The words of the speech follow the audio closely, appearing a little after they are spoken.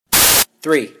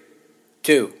3,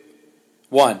 2,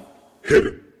 1. Hit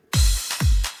it.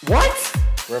 What?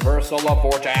 Reversal of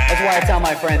fortune. That's why I tell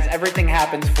my friends everything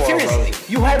happens for a Seriously, reason.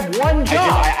 you had one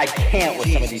job. I can't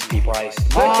with some of these people. Christ.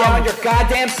 Put down your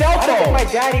goddamn cell I don't think phone.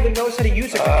 my dad even knows how to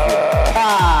use a computer.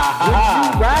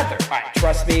 Would you rather? All right,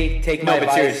 trust me. Take my No, but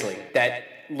advice. seriously. That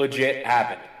legit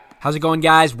happened. How's it going,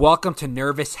 guys? Welcome to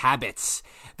Nervous Habits.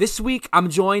 This week,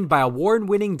 I'm joined by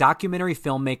award-winning documentary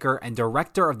filmmaker and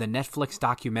director of the Netflix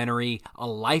documentary A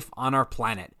Life on Our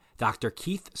Planet, Dr.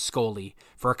 Keith Scoley,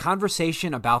 for a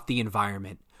conversation about the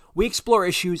environment. We explore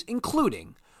issues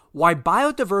including why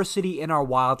biodiversity in our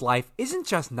wildlife isn't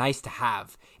just nice to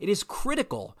have, it is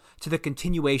critical to the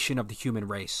continuation of the human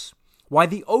race. Why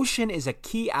the ocean is a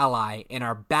key ally in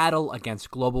our battle against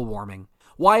global warming.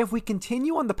 Why if we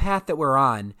continue on the path that we're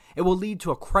on, it will lead to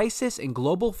a crisis in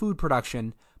global food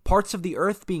production, parts of the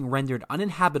earth being rendered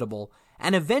uninhabitable,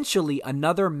 and eventually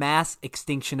another mass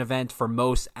extinction event for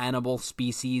most animal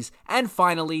species. And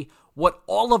finally, what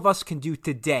all of us can do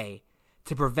today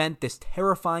to prevent this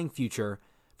terrifying future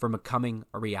from becoming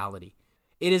a reality.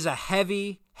 It is a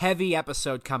heavy, heavy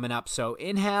episode coming up, so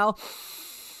inhale,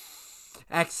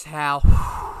 exhale,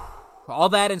 all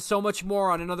that and so much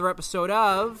more on another episode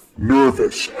of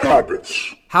Nervous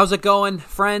Habits. How's it going,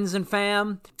 friends and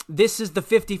fam? This is the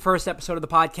 51st episode of the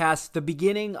podcast, the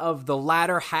beginning of the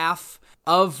latter half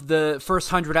of the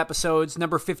first 100 episodes,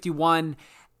 number 51.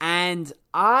 And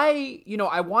I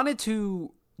wanted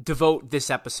to devote this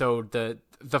episode,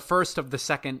 the first of the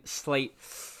second slate,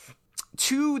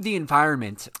 to the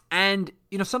environment. And,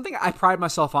 something I pride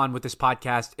myself on with this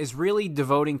podcast is really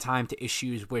devoting time to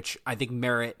issues which I think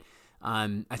merit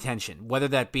attention, whether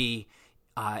that be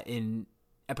in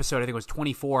episode, I think it was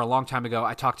 24, a long time ago,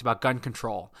 I talked about gun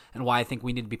control and why I think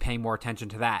we need to be paying more attention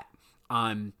to that.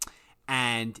 I've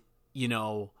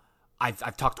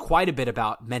talked quite a bit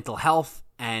about mental health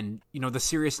and, the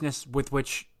seriousness with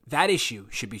which that issue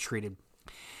should be treated.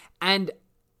 And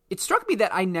it struck me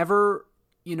that I never,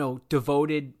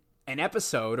 devoted an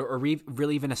episode or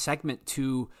really even a segment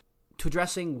to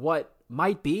addressing what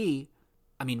might be,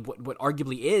 what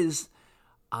arguably is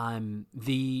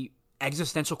the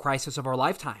existential crisis of our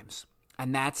lifetimes,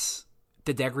 and that's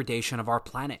the degradation of our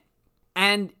planet.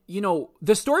 And,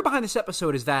 the story behind this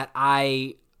episode is that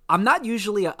I'm not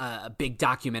usually a big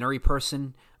documentary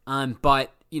person,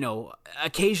 but,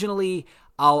 occasionally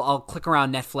I'll click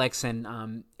around Netflix,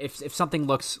 and if something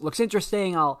looks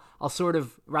interesting, I'll sort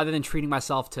of, rather than treating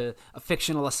myself to a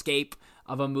fictional escape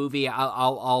of a movie,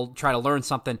 I'll try to learn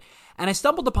something. And I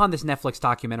stumbled upon this Netflix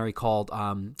documentary called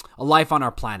A Life on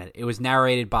Our Planet. It was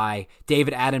narrated by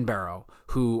David Attenborough,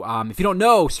 who, if you don't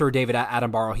know Sir David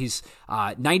Attenborough, he's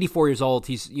 94 years old.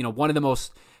 He's one of the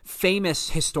most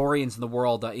famous historians in the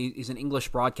world. He's an English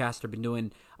broadcaster, been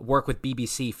doing work with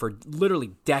BBC for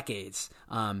literally decades.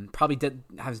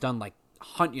 Has done like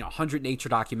 100 nature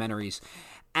documentaries.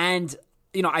 And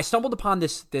I stumbled upon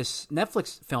this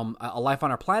Netflix film, A Life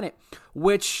on Our Planet,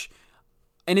 which,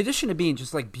 in addition to being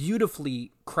just like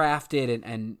beautifully crafted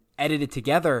and edited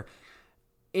together,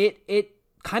 it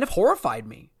kind of horrified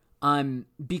me.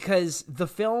 Because the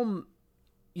film,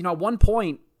 at one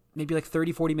point, maybe like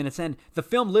 30, 40 minutes in, the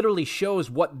film literally shows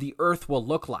what the Earth will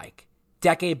look like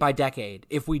decade by decade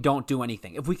if we don't do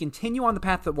anything. If we continue on the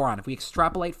path that we're on, if we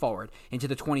extrapolate forward into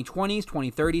the 2020s,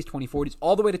 2030s, 2040s,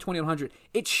 all the way to 2100,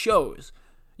 it shows,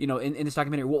 in this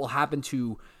documentary, what will happen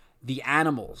to the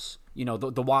animals,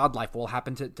 the wildlife, what will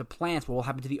happen to plants, what will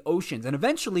happen to the oceans, and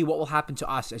eventually what will happen to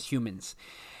us as humans.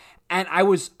 And I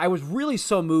was really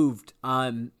so moved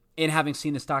in having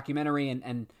seen this documentary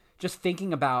and just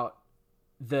thinking about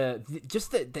the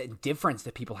indifference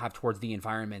that people have towards the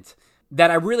environment, that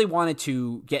I really wanted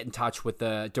to get in touch with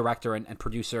the director and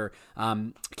producer,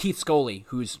 Keith Scoley,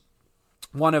 who's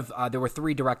one of, there were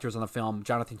three directors on the film,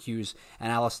 Jonathan Hughes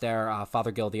and Alistair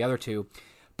Fothergill, the other two.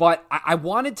 But I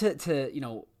wanted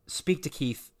to speak to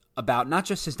Keith about not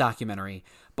just his documentary,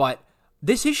 but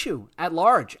this issue at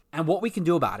large and what we can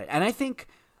do about it. And I think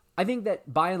that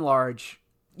by and large,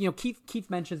 Keith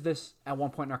mentions this at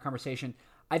one point in our conversation.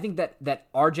 I think that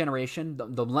our generation,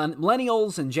 the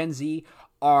millennials and Gen Z,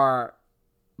 are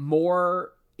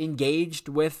more engaged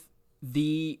with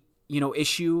the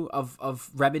issue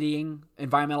of remedying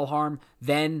environmental harm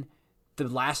than the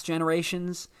last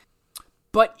generations.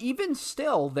 But even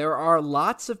still, there are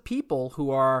lots of people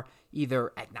who are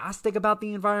either agnostic about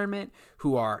the environment,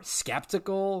 who are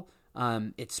skeptical.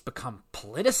 It's become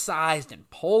politicized and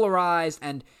polarized,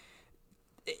 and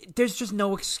there's just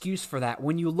no excuse for that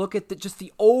when you look at just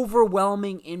the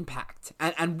overwhelming impact.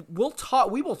 And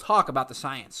we will talk about the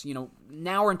science. An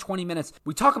hour and 20 minutes,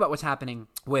 we talk about what's happening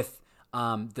with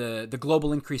the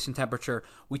global increase in temperature.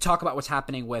 We talk about what's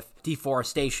happening with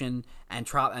deforestation and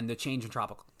the change in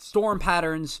tropical storm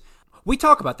patterns. We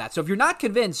talk about that. So if you're not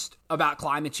convinced about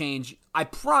climate change, I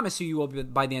promise you will be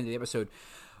by the end of the episode.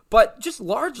 But just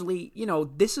largely,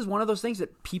 this is one of those things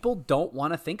that people don't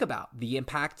want to think about, the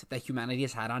impact that humanity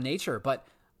has had on nature. But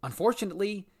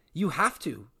unfortunately, you have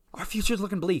to. Our future's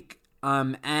looking bleak.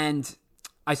 And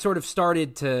I sort of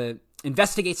started to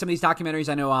investigate some of these documentaries.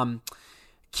 I know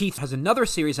Keith has another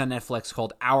series on Netflix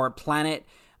called Our Planet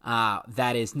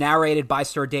that is narrated by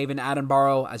Sir David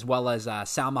Attenborough, as well as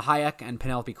Salma Hayek and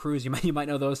Penelope Cruz. You might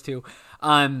know those two.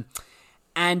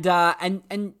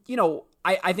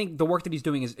 I think the work that he's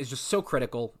doing is just so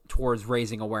critical towards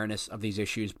raising awareness of these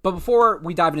issues. But before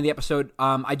we dive into the episode,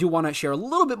 I do want to share a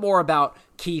little bit more about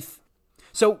Keith.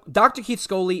 So Dr. Keith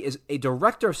Scoley is a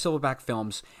director of Silverback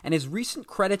Films, and his recent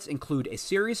credits include a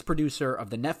series producer of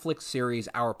the Netflix series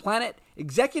Our Planet,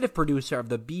 executive producer of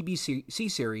the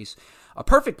BBC series A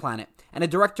Perfect Planet, and a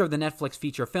director of the Netflix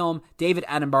feature film David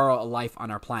Attenborough, A Life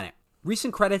on Our Planet.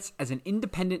 Recent credits as an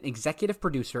independent executive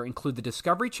producer include the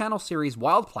Discovery Channel series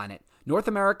Wild Planet, North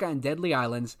America and Deadly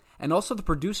Islands, and also the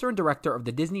producer and director of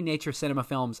the Disney Nature Cinema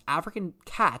films African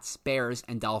Cats, Bears,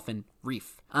 and Dolphin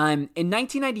Reef. In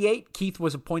 1998, Keith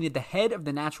was appointed the head of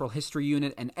the Natural History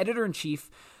Unit and editor-in-chief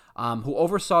who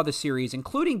oversaw the series,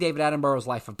 including David Attenborough's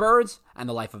Life of Birds and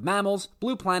The Life of Mammals,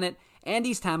 Blue Planet, and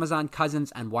East Amazon,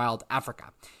 Cousins, and Wild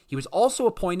Africa. He was also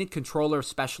appointed Controller of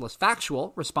Specialist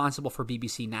Factual, responsible for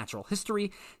BBC Natural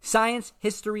History, Science,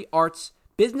 History, Arts,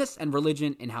 Business, and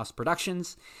Religion in-house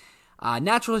productions.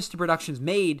 Natural history productions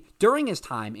made during his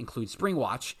time include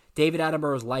Springwatch, David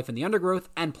Attenborough's Life in the Undergrowth,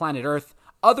 and Planet Earth.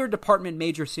 Other department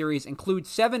major series include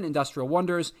Seven Industrial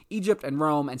Wonders, Egypt and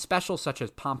Rome, and specials such as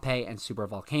Pompeii and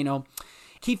Supervolcano.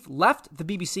 Keith left the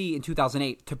BBC in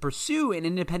 2008 to pursue an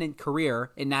independent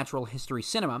career in natural history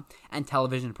cinema and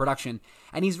television production,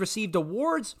 and he's received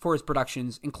awards for his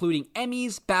productions, including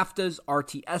Emmys, BAFTAs,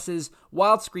 RTSs,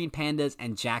 Wild Screen Pandas,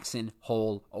 and Jackson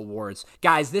Hole Awards.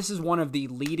 Guys, this is one of the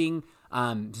leading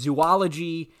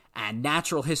zoology and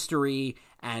natural history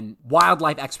and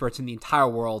wildlife experts in the entire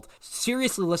world.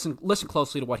 Seriously, listen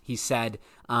closely to what he said.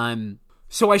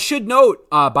 So I should note,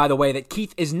 by the way, that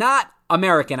Keith is not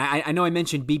American. I know I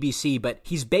mentioned BBC, but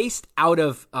he's based out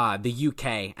of the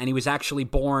UK, and he was actually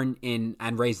born in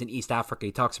and raised in East Africa.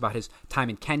 He talks about his time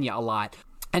in Kenya a lot.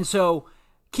 And so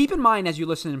keep in mind as you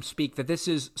listen to him speak that this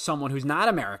is someone who's not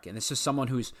American. This is someone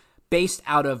who's based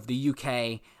out of the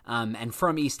UK and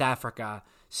from East Africa,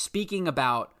 speaking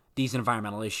about these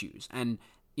environmental issues. And,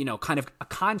 kind of a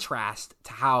contrast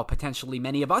to how potentially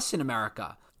many of us in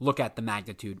America look at the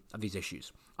magnitude of these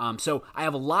issues. So I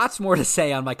have lots more to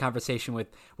say on my conversation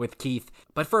with Keith.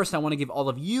 But first, I want to give all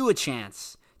of you a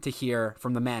chance to hear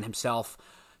from the man himself.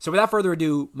 So without further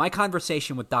ado, my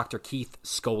conversation with Dr. Keith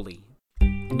Scoley.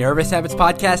 Nervous Habits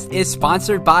Podcast is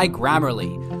sponsored by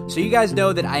Grammarly. So you guys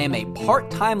know that I am a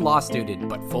part-time law student,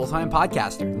 but full-time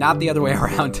podcaster, not the other way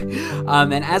around.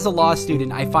 And as a law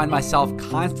student, I find myself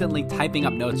constantly typing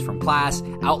up notes from class,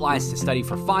 outlines to study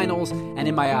for finals, and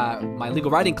in my legal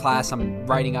writing class, I'm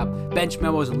writing up bench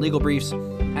memos and legal briefs.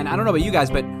 And I don't know about you guys,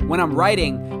 but when I'm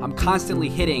writing, I'm constantly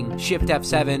hitting Shift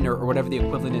F7 or whatever the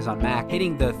equivalent is on Mac,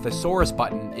 hitting the thesaurus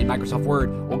button in Microsoft Word,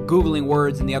 or Googling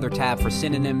words in the other tab for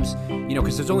synonyms,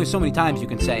 because there's only so many times you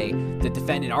can say the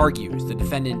defendant argues, the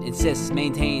defendant insists,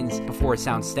 maintains before it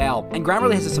sounds stale. And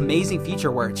Grammarly has this amazing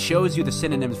feature where it shows you the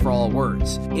synonyms for all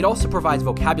words. It also provides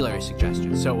vocabulary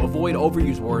suggestions, so avoid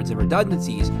overused words and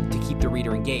redundancies to keep the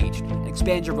reader engaged. And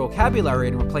expand your vocabulary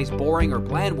and replace boring or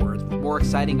bland words with more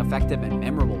exciting, effective, and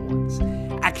memorable ones.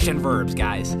 Action verbs,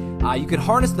 guys. You can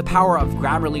harness the power of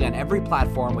Grammarly on every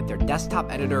platform with their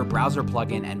desktop editor, browser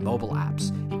plugin, and mobile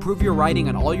apps. Improve your writing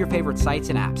on all your favorite sites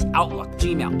and apps: Outlook,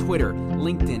 Gmail, Twitter,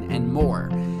 LinkedIn, and more.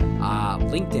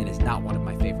 LinkedIn is not one of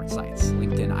my favorite sites.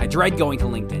 LinkedIn, I dread going to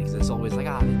LinkedIn because it's always like,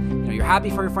 you're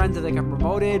happy for your friends that they get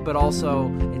promoted, but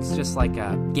also it's just like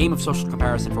a game of social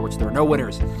comparison for which there are no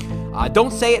winners.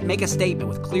 Don't say it, make a statement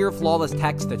with clear, flawless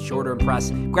text that's sure to impress.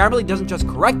 Grammarly doesn't just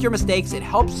correct your mistakes, it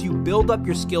helps you build up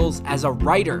your skills as a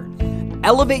writer.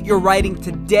 Elevate your writing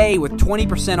today with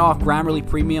 20% off Grammarly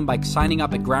Premium by signing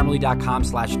up at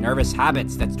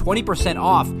Grammarly.com/nervoushabits. That's 20%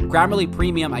 off Grammarly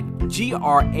Premium at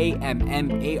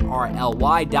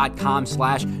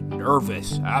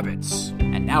Grammarly.com/nervoushabits.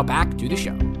 And now back to the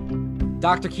show.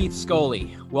 Dr. Keith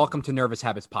Scoley, welcome to Nervous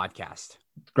Habits Podcast.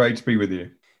 Great to be with you.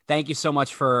 Thank you so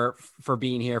much for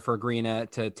being here, for agreeing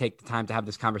to take the time to have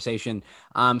this conversation.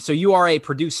 So you are a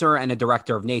producer and a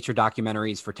director of nature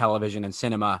documentaries for television and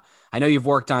cinema. I know you've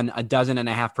worked on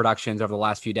 12 productions over the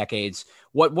last few decades.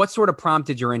 What sort of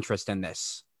prompted your interest in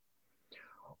this?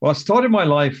 Well, I started my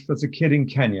life as a kid in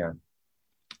Kenya,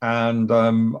 and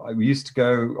I used to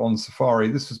go on safari.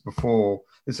 This was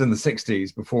in the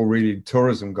 60s, before really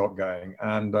tourism got going.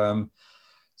 And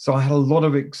so I had a lot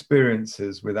of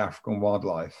experiences with African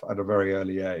wildlife at a very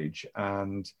early age.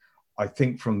 And I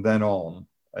think from then on,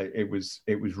 it was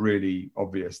really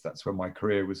obvious that's where my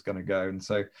career was going to go. And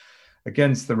so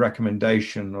against the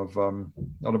recommendation of a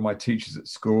lot of my teachers at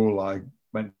school, I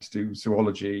went to do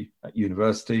zoology at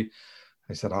university.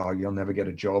 They said, "Oh, you'll never get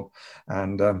a job."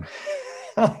 And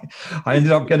I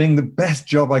ended up getting the best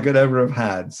job I could ever have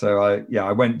had. So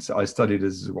I studied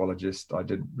as a zoologist. I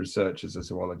did research as a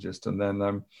zoologist, and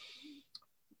then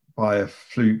by a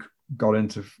fluke got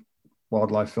into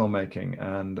wildlife filmmaking,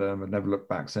 and I've never looked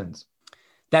back since.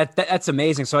 That's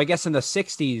amazing. So I guess in the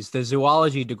 60s, the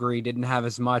zoology degree didn't have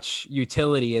as much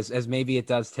utility as maybe it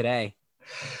does today.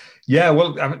 Yeah,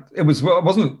 well, it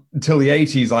wasn't until the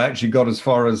 80s I actually got as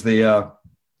far as the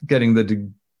getting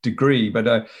the degree.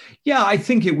 But I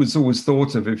think it was always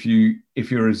thought of, if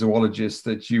you're a zoologist,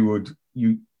 that you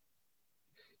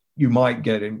might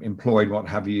get employed, what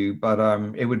have you, but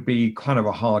it would be kind of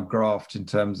a hard graft in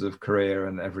terms of career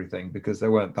and everything, because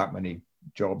there weren't that many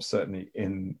jobs, certainly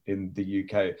in the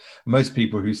UK. Most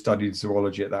people who studied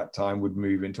zoology at that time would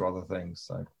move into other things.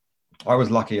 So I was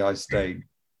lucky I stayed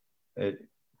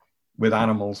with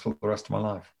animals for the rest of my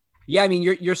life. Yeah, I mean,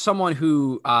 you're someone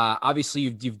who obviously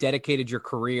you've dedicated your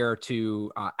career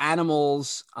to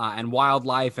animals and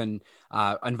wildlife and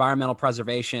environmental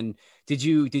preservation. Did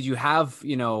you have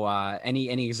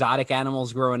any exotic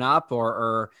animals growing up,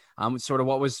 or sort of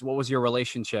what was your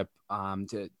relationship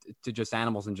to just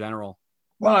animals in general?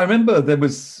 Well, I remember there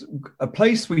was a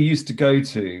place we used to go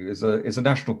to is a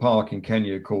national park in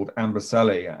Kenya called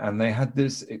Amboseli, and they had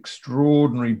this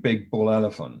extraordinary big bull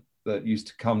elephant that used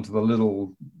to come to the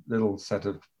little set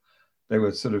of, they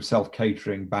were sort of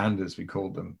self-catering bandas, we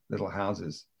called them, little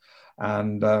houses.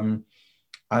 And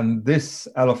this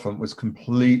elephant was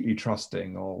completely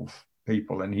trusting of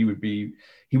people. And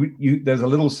there's a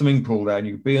little swimming pool there, and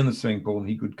you could be in the swimming pool, and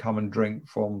he could come and drink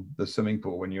from the swimming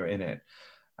pool when you're in it.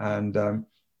 And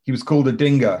he was called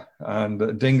Odinga, and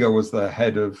Odinga was the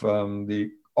head of the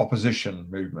opposition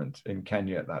movement in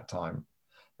Kenya at that time.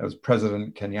 It was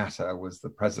President Kenyatta was the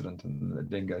president,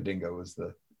 and Odinga was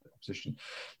the opposition.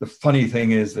 The funny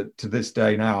thing is that to this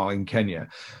day now in Kenya,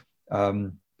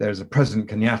 there's a President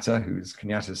Kenyatta who's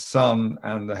Kenyatta's son,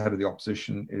 and the head of the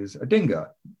opposition is Odinga,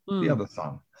 the other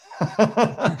son.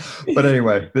 But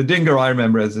anyway, the Odinga I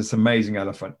remember as this amazing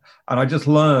elephant. And I just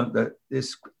learned that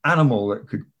this animal that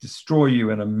could destroy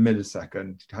you in a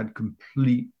millisecond had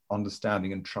complete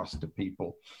understanding and trust of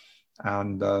people.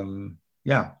 And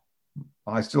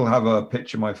I still have a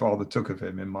picture my father took of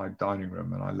him in my dining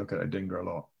room, and I look at Odinga a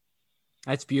lot.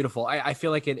 That's beautiful. I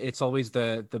feel like it's always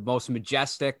the most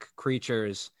majestic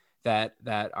creatures that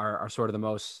are sort of the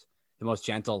most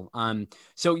gentle.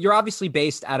 So you're obviously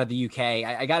based out of the UK.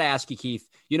 I got to ask you, Keith,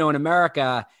 in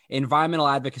America, environmental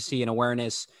advocacy and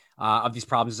awareness of these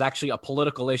problems is actually a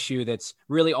political issue that's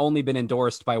really only been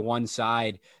endorsed by one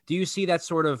side. Do you see that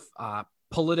sort of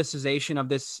politicization of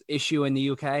this issue in the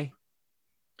UK?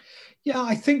 Yeah,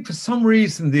 I think for some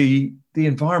reason the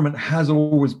environment has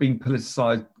always been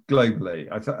politicized globally.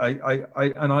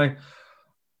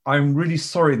 I'm really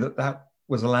sorry that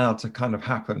was allowed to kind of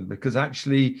happen, because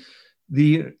actually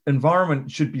the environment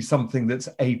should be something that's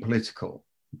apolitical,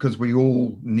 because we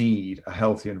all need a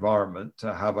healthy environment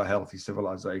to have a healthy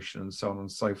civilization and so on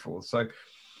and so forth. So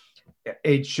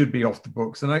it should be off the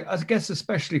books. And I guess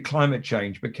especially climate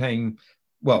change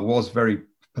was very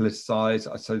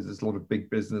politicized. I suppose there's a lot of big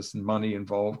business and money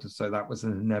involved, and so that was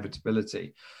an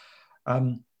inevitability.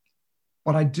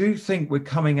 But I do think we're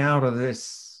coming out of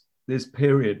this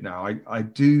period now. I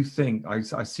do think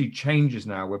I see changes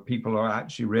now where people are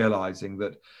actually realizing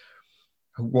that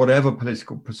whatever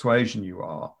political persuasion you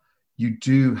are, you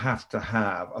do have to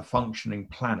have a functioning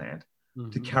planet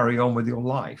to carry on with your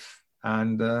life.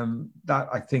 And that,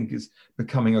 I think, is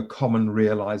becoming a common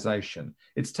realization.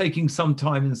 It's taking some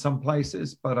time in some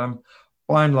places, but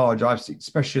by and large, I've seen,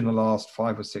 especially in the last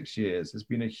 5 or 6 years, there's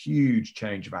been a huge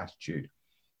change of attitude.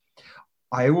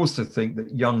 I also think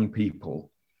that young people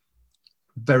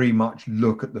very much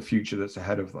look at the future that's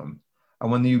ahead of them.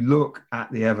 And when you look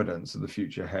at the evidence of the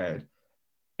future ahead,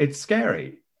 it's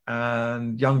scary.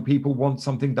 And young people want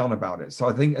something done about it. So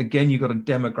I think, again, you've got a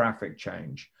demographic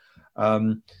change.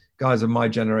 Because guys of my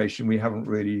generation, we haven't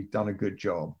really done a good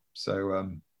job. So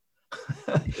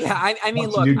Yeah, I mean,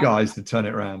 up to look, you guys to turn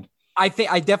it around. I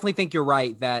definitely think you're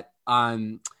right that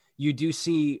you do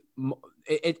see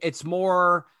it's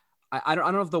more. I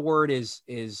don't know if the word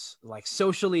is like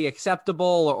socially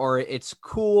acceptable or it's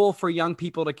cool for young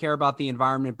people to care about the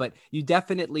environment, but you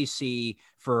definitely see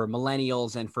for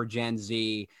millennials and for Gen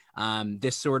Z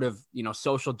this sort of,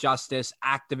 social justice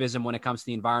activism when it comes to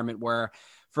the environment, where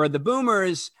for the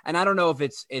boomers, and I don't know if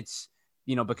it's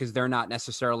because they're not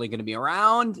necessarily going to be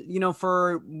around,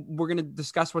 we're going to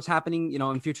discuss what's happening,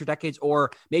 in future decades,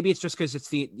 or maybe it's just because it's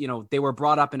they were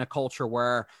brought up in a culture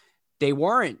where they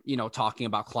weren't, talking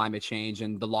about climate change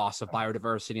and the loss of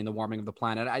biodiversity and the warming of the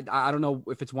planet. I don't know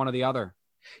if it's one or the other.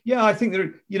 Yeah, I think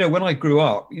that, when I grew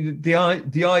up, the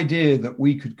idea that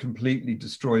we could completely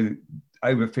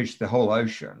overfish the whole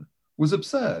ocean was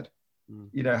absurd.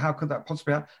 How could that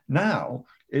possibly happen? Now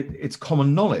it's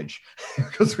common knowledge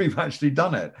because we've actually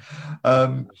done it.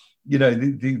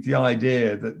 The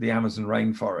idea that the Amazon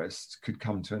rainforest could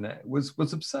come to an end was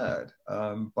absurd.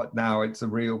 But now it's a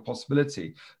real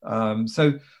possibility.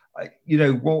 So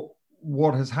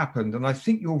what has happened, and I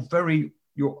think you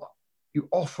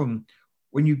often,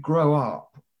 when you grow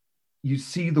up, you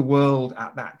see the world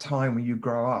at that time when you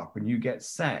grow up, and you get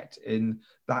set in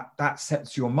that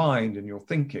sets your mind and your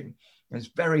thinking. And it's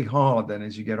very hard then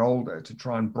as you get older to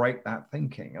try and break that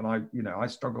thinking. And I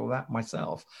struggle with that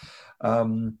myself.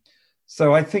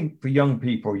 So I think for young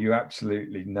people, you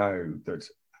absolutely know that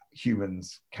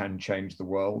humans can change the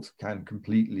world, can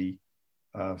completely,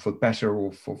 for better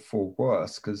or for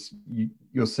worse, because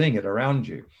you're seeing it around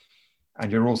you.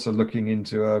 And you're also looking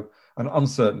into an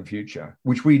uncertain future,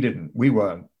 which we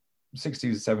weren't.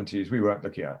 60s, 70s, we weren't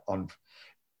looking at.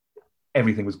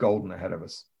 Everything was golden ahead of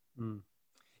us.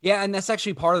 Yeah, and that's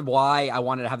actually part of why I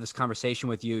wanted to have this conversation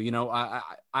with you.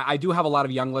 I do have a lot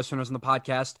of young listeners on the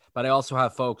podcast, but I also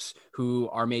have folks who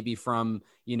are maybe from,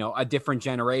 a different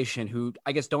generation who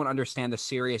I guess don't understand the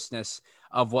seriousness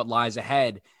of what lies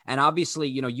ahead. And obviously,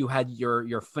 you had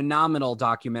your phenomenal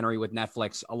documentary with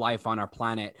Netflix, A Life on Our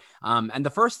Planet. And the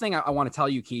first thing I want to tell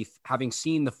you, Keith, having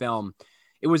seen the film,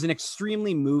 it was an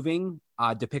extremely moving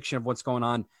depiction of what's going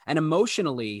on. And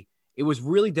emotionally, it was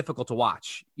really difficult to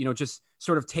watch, just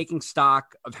sort of taking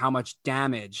stock of how much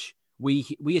damage we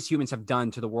as humans have done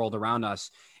to the world around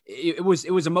us. It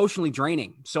was emotionally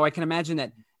draining. So I can imagine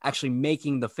that actually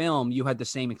making the film, you had the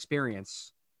same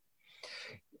experience.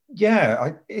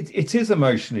 Yeah, it is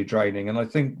emotionally draining. And I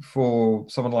think for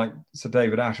someone like Sir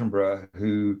David Attenborough,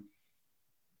 who,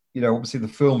 obviously the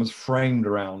film was framed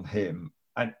around him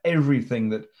and everything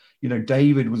that,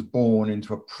 David was born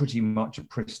into pretty much a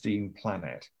pristine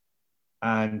planet.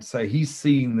 And so he's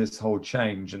seen this whole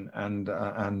change, and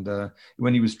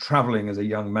when he was traveling as a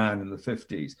young man in the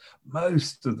 50s,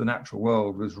 most of the natural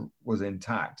world was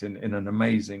intact in an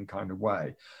amazing kind of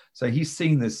way. So he's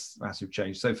seen this massive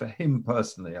change. So for him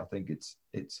personally, I think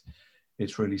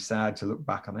it's really sad to look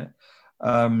back on it.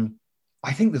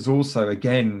 I think there's also,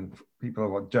 again, people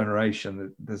of our generation,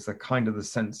 that there's a kind of the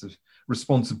sense of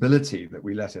responsibility that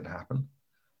we let it happen.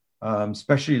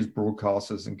 Especially as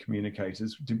broadcasters and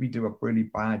communicators, did we do a really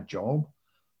bad job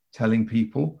telling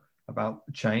people about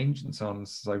the change and so on and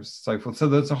so forth? So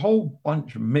there's a whole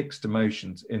bunch of mixed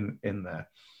emotions in there.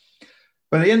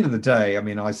 But at the end of the day, I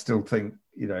mean, I still think,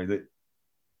 that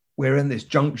we're in this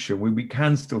junction where we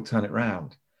can still turn it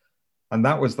around. And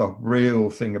that was the real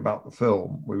thing about the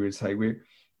film. We would say we're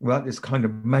at this kind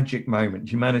of magic moment.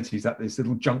 Humanity's at this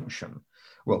little junction.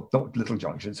 Well, not little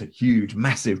junction, it's a huge,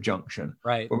 massive junction.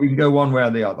 Right. But we can go one way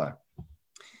or the other.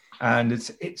 And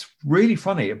it's really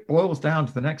funny. It boils down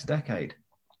to the next decade.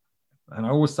 And I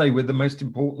always say we're the most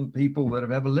important people that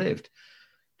have ever lived,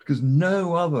 because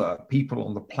no other people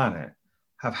on the planet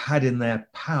have had in their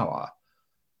power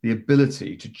the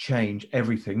ability to change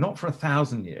everything, not for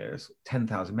 1,000 years,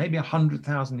 10,000, maybe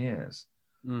 100,000 years.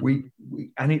 Mm-hmm.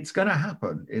 And it's going to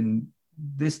happen in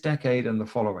this decade and the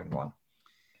following one.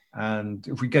 And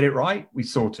if we get it right, we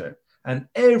sort it. And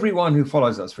everyone who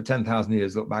follows us for 10,000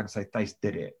 years look back and say, they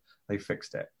did it. They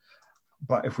fixed it.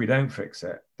 But if we don't fix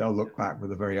it, they'll look back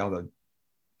with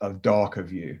a darker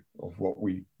view of what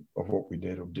we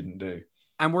did or didn't do.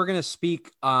 And we're going to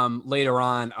speak later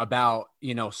on about,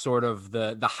 sort of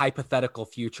the hypothetical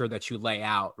future that you lay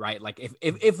out, right? Like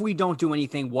if we don't do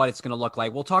anything, what it's going to look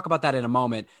like. We'll talk about that in a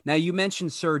moment. Now, you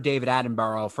mentioned Sir David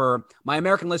Attenborough. For my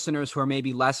American listeners who are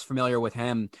maybe less familiar with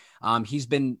him, he's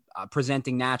been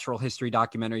presenting natural history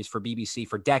documentaries for BBC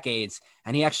for decades.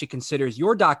 And he actually considers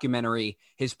your documentary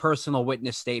his personal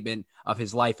witness statement of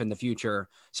his life in the future.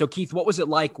 So, Keith, what was it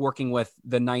like working with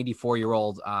the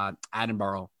 94-year-old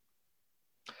Attenborough?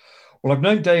 Well, I've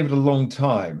known David a long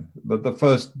time, but the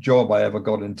first job I ever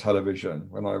got in television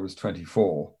when I was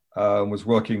 24 was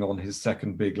working on his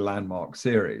second big landmark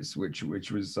series, which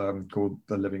was called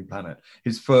The Living Planet.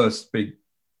 His first big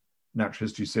natural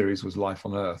history series was Life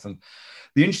on Earth. And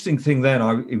the interesting thing then,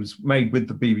 it was made with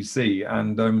the BBC,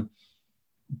 and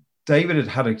David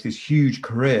had this huge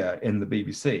career in the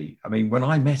BBC. I mean, when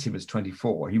I met him as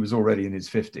 24, he was already in his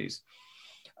 50s.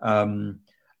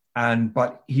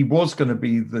 But he was going to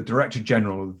be the Director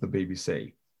General of the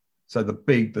BBC. So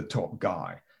the top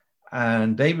guy.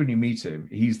 And David, when you meet him,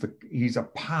 he's a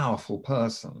powerful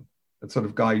person, the sort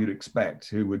of guy you'd expect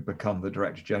who would become the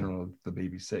Director General of the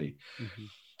BBC. Mm-hmm.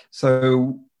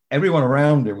 So everyone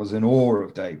around him was in awe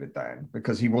of David then,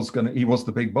 because he was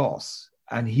the big boss.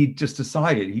 And he just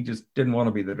decided he just didn't want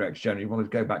to be the Director General. He wanted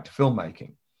to go back to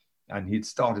filmmaking. And he'd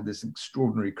started this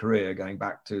extraordinary career going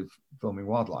back to filming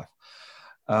wildlife,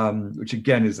 which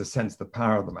again is a sense of the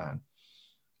power of the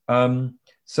man.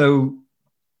 So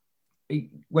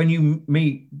when you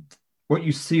meet, what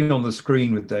you see on the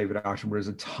screen with David Attenborough is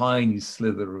a tiny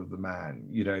slither of the man.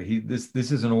 You know,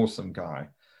 this is an awesome guy.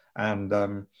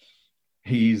 And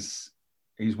he's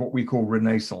what we call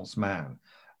Renaissance man.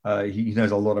 He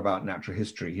knows a lot about natural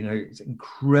history. He knows an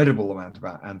incredible amount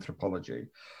about anthropology.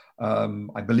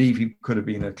 I believe he could have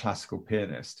been a classical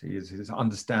pianist. His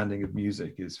understanding of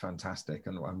music is fantastic,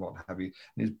 and what have you.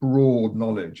 And his broad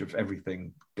knowledge of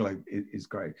everything is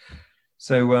great.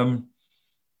 So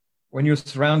when you're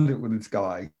surrounded with this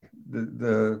guy,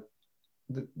 the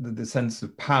sense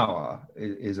of power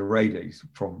is irradiated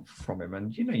from him.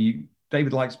 And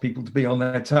David likes people to be on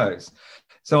their toes.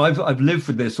 So I've lived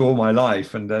with this all my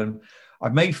life, and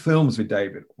I've made films with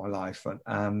David all my life,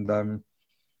 and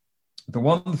the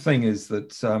one thing is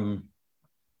that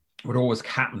would always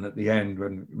happen at the end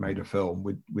when we made a film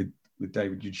with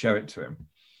David, you'd show it to him,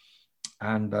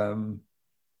 and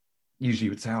usually he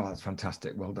would say, "Oh, that's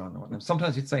fantastic, well done." And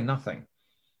sometimes he'd say nothing,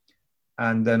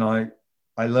 and then I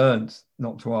learned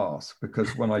not to ask,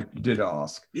 because when I did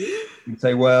ask, he'd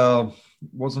say, "Well,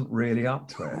 wasn't really up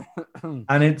to it."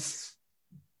 And it's,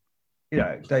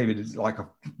 David is like a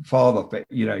father, but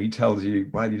he tells you,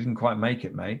 "Well, you didn't quite make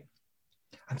it, mate."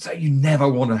 And so you never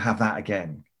want to have that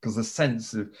again, because the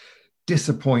sense of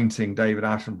disappointing David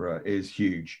Attenborough is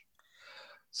huge.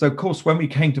 So, of course, when we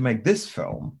came to make this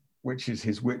film, which is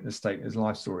his witness statement, his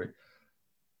life story,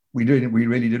 we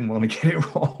really didn't want to get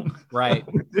it wrong. Right.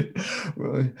 We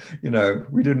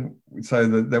didn't. So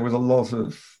there was a lot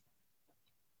of,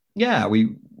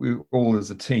 we all as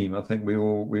a team, I think we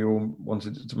all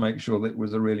wanted to make sure that it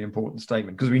was a really important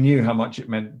statement, because we knew how much it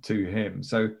meant to him.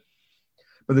 So,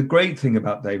 but the great thing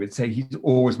about David, he's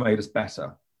always made us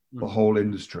better, the whole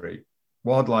industry.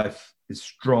 Wildlife is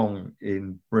strong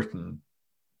in Britain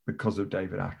because of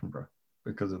David Attenborough,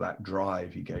 because of that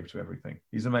drive he gave to everything.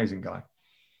 He's an amazing guy.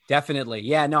 Definitely.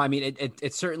 Yeah, no, I mean,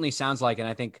 it certainly sounds like, and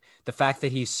I think the fact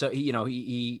that he's so,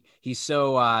 he's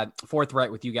so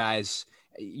forthright with you guys,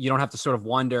 you don't have to sort of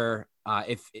wonder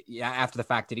if after the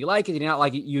fact, did he like it? Did he not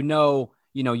like it? You know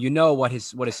what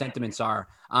his sentiments are.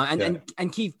 And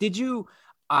Keith, did you,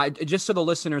 just so the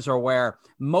listeners are aware,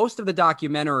 most of the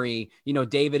documentary,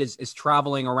 David is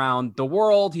traveling around the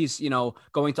world. He's,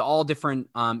 going to all different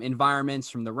environments,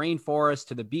 from the rainforest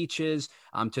to the beaches,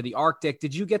 to the Arctic.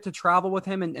 Did you get to travel with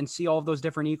him and see all of those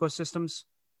different ecosystems?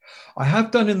 I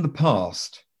have done in the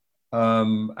past.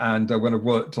 And when I've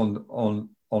worked on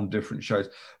different shows.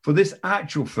 For this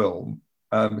actual film,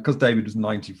 because David was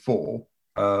 94,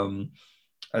 though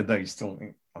he's still,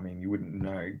 you wouldn't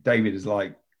know. David is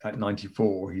like, at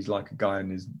 94, he's like a guy in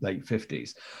his late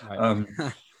 50s. Right.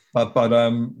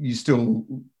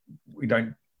 We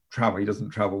don't travel. He doesn't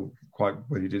travel quite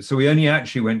what he did. So we only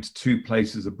actually went to 2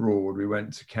 places abroad. We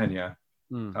went to Kenya,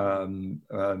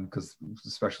 because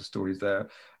the special stories there.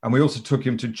 And we also took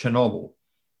him to Chernobyl,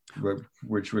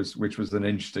 which was an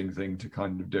interesting thing to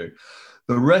kind of do.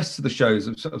 The rest of the shows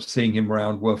of seeing him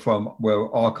around were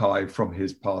archived from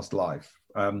his past life.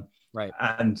 Right.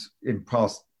 And in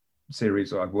past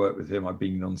series where I've worked with him, I've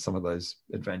been on some of those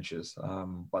adventures,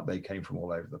 but they came from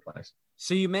all over the place.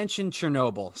 So you mentioned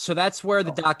Chernobyl. So that's where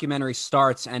the documentary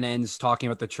starts and ends, talking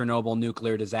about the Chernobyl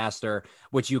nuclear disaster,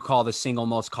 which you call the single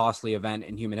most costly event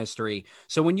in human history.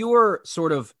 So when you were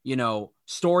sort of,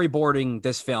 storyboarding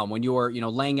this film, when you were,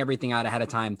 laying everything out ahead of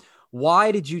time,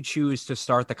 why did you choose to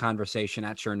start the conversation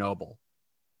at Chernobyl?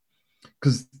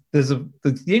 Because the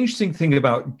interesting thing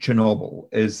about Chernobyl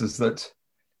is that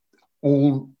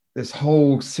this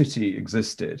whole city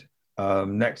existed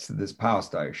next to this power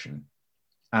station,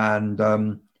 and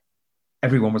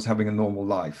everyone was having a normal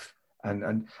life.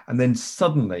 And then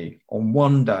suddenly, on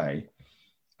one day,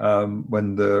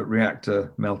 when the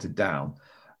reactor melted down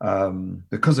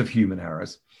because of human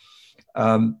errors.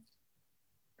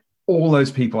 All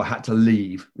those people had to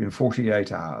leave in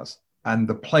 48 hours. And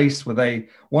the place where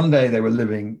one day they were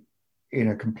living in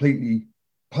a completely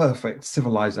perfect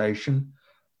civilization,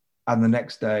 and the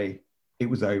next day it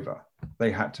was over.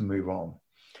 They had to move on.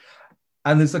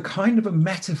 And there's a kind of a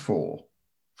metaphor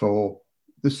for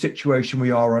the situation we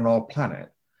are on our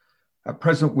planet. At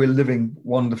present, we're living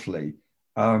wonderfully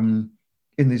in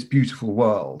this beautiful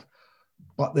world,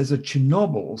 but there's a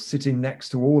Chernobyl sitting next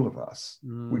to all of us,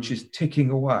 which is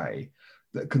ticking away,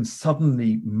 that can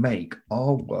suddenly make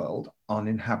our world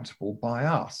uninhabitable by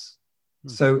us.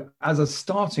 So as a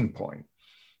starting point,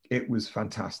 it was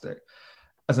fantastic.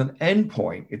 As an end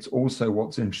point, it's also,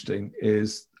 what's interesting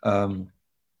is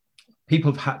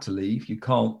people have had to leave. You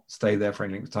can't stay there for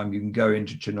any length of time. You can go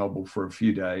into Chernobyl for a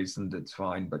few days and it's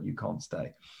fine, but you can't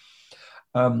stay.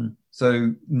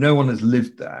 So no one has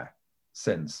lived there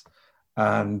since.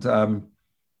 And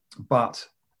but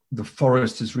the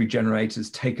forest has regenerated, has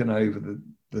taken over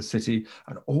the city,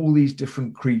 and all these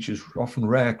different creatures, often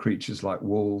rare creatures like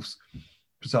wolves,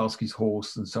 Przalski's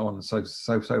horse, and so on and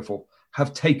so forth,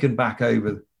 have taken back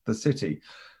over the city.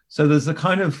 So there's a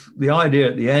kind of, the idea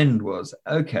at the end was,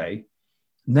 okay,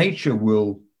 nature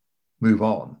will move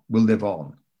on, will live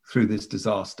on through this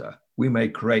disaster. We may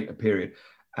create a period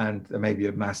and there may be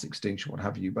a mass extinction, what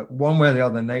have you, but one way or the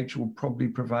other, nature will probably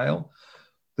prevail.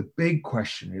 The big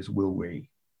question is, will we?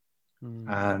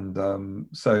 And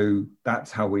so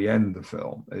that's how we end the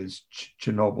film, is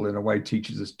Chernobyl in a way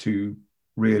teaches us two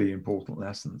really important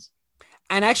lessons.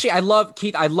 And actually, I love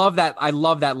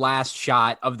that last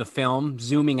shot of the film,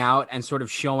 zooming out and sort of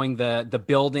showing the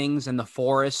buildings and the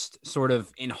forest sort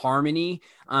of in harmony,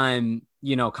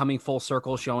 coming full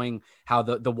circle, showing how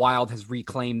the wild has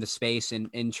reclaimed the space in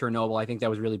Chernobyl. I think that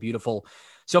was really beautiful.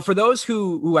 So for those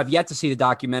who have yet to see the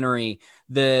documentary,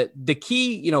 the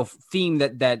key, theme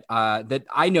that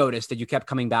I noticed that you kept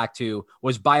coming back to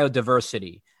was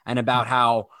biodiversity, and about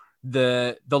how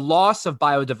the loss of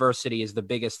biodiversity is the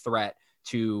biggest threat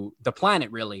to the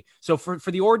planet, really. So for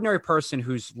the ordinary person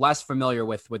who's less familiar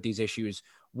with these issues,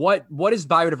 what is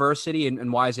biodiversity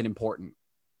and why is it important?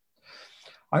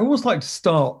 I always like to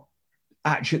start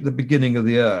actually at the beginning of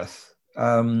the Earth.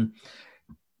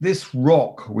 This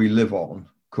rock we live on,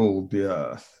 called the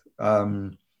Earth,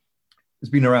 has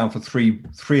been around for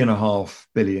 3.5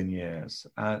 billion years.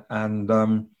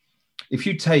 And if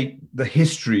you take the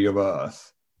history of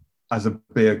Earth as a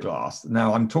beer glass,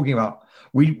 now I'm talking about,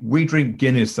 we drink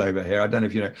Guinness over here. I don't know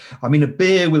if you know. I mean, a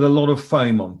beer with a lot of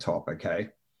foam on top, okay?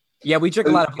 Yeah, we drink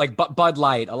a lot of like Bud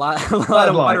Light, a lot of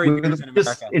watery beers in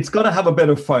America. It's got to have a bit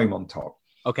of foam on top.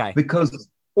 Okay. Because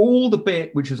all the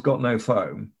bit which has got no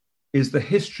foam is the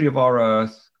history of our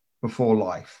Earth before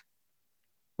life,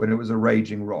 when it was a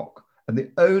raging rock. And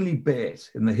the only bit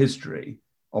in the history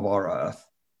of our Earth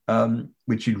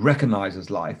which you'd recognize as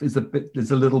life there's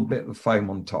a little bit of foam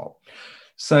on top.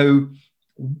 So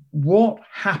what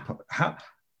happened?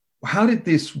 How did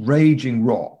this raging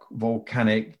rock,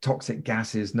 volcanic, toxic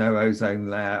gases, no ozone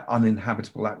layer,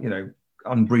 uninhabitable,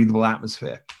 unbreathable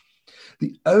atmosphere?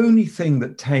 The only thing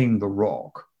that tamed the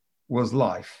rock was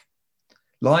life.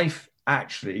 Life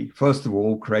actually, first of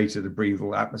all, created a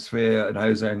breathable atmosphere, an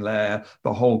ozone layer,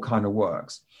 the whole kind of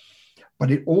works.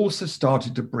 But it also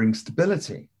started to bring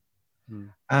stability.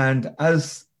 And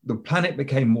as the planet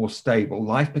became more stable,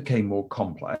 life became more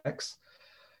complex.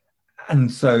 And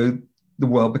so the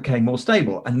world became more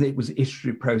stable, and it was an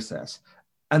iterative process.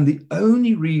 And the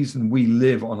only reason we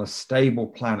live on a stable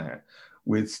planet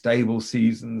with stable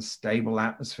seasons, stable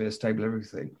atmosphere, stable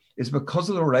everything, is because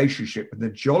of the relationship with the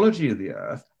geology of the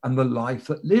Earth and the life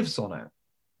that lives on it.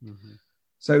 Mm-hmm.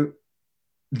 So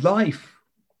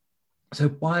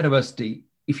biodiversity,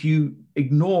 if you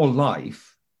ignore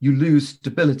life, you lose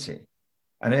stability.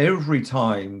 And every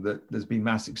time that there's been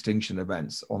mass extinction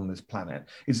events on this planet,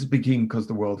 it's beginning because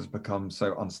the world has become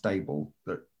so unstable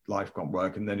that life can't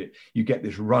work. And then you get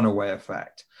this runaway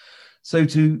effect. So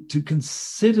to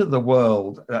consider the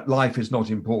world that life is not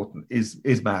important is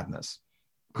madness,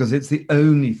 because it's the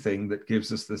only thing that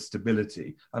gives us the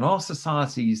stability. And our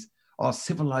societies, our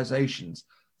civilizations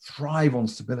thrive on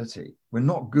stability. We're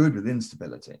not good with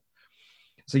instability.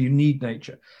 So you need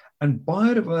nature. And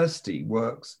biodiversity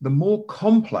works, the more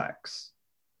complex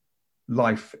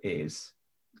life is,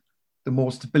 the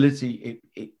more stability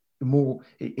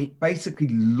it basically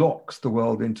locks the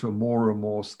world into a more and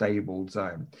more stable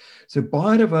zone. So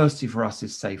biodiversity for us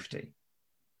is safety.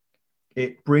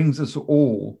 It brings us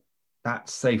all that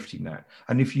safety net.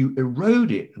 And if you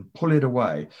erode it and pull it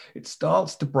away, it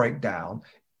starts to break down.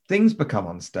 things become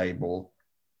unstable,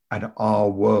 and our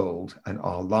world and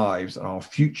our lives and our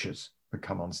futures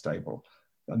become unstable.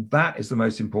 And that is the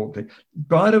most important thing.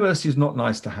 Biodiversity is not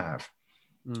nice to have.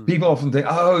 People often think,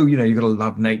 oh, you've got to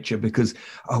love nature because,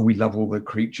 we love all the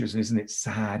creatures. And isn't it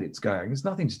sad it's going? There's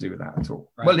nothing to do with that at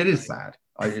all. Right, well, it is sad.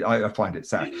 I find it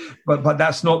sad. But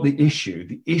that's not the issue.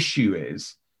 The issue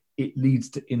is it leads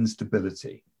to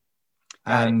instability.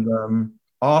 And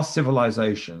our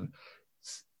civilization,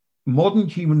 modern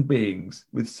human beings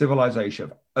with civilization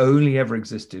have only ever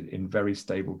existed in very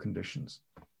stable conditions.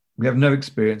 We have no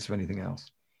experience of anything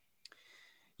else.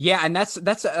 Yeah, and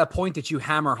that's a point that you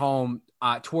hammer home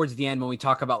towards the end when we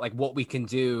talk about like what we can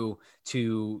do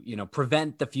to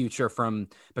prevent the future from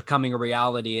becoming a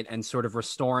reality and sort of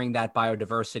restoring that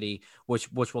biodiversity, which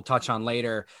we'll touch on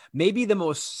later. Maybe the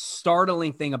most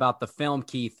startling thing about the film,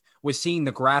 Keith, was seeing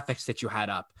the graphics that you had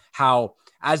up. How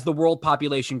as the world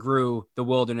population grew, the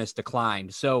wilderness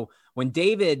declined. So when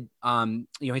David,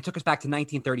 he took us back to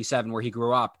 1937 where he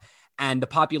grew up, and the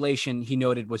population he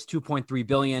noted was 2.3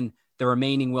 billion. The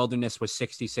remaining wilderness was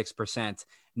 66%.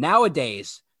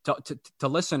 Nowadays, to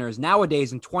listeners,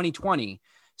 nowadays in 2020,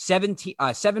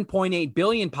 7.8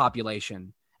 billion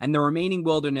population, and the remaining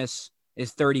wilderness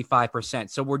is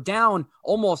 35%. So we're down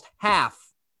almost half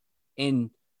in,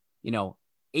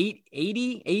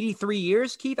 83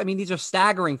 years, Keith. I mean, these are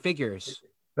staggering figures.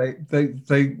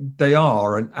 They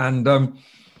are. And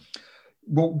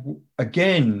well,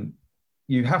 again,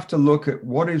 you have to look at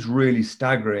what is really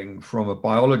staggering from a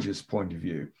biologist's point of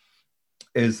view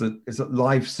is that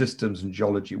life systems and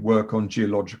geology work on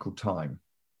geological time.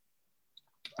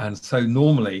 And so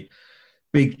normally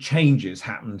big changes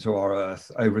happen to our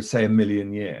Earth over, say, 1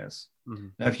 million years. Mm-hmm.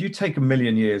 Now, if you take 1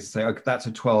 million years and say, okay, that's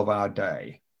a 12-hour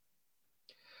day,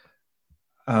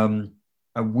 and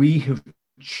we have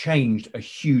changed a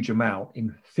huge amount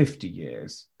in 50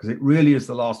 years, because it really is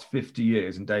the last 50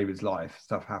 years in David's life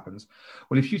stuff happens.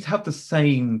 Well, if you have the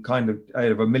same kind of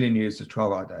 1 million years to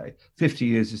 12-hour day, 50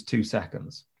 years is 2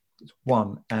 seconds. It's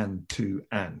 1 and 2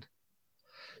 and.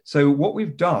 So what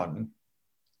we've done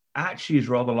actually is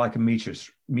rather like a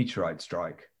meteorite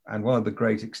strike. And one of the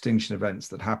great extinction events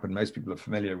that happened, most people are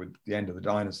familiar with the end of the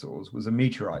dinosaurs, was a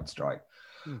meteorite strike.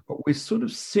 But we're sort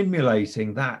of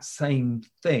simulating that same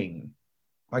thing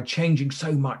by changing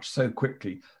so much so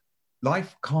quickly.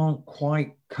 Life can't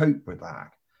quite cope with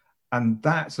that. And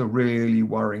that's a really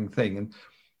worrying thing.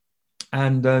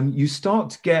 And you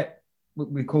start to get what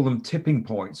we call them tipping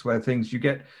points, where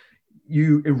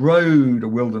you erode a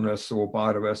wilderness or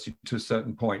biodiversity to a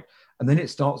certain point, and then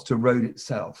it starts to erode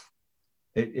itself.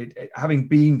 It having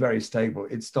been very stable,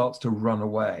 it starts to run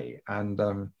away. And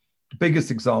the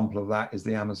biggest example of that is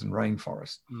the Amazon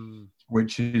rainforest,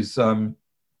 which is the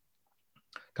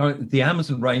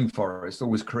Amazon rainforest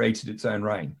always created its own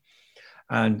rain,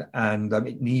 and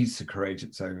it needs to create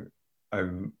its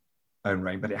own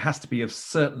rain, but it has to be of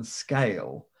certain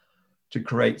scale to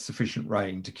create sufficient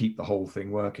rain to keep the whole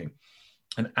thing working.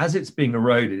 And as it's being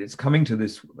eroded, it's coming to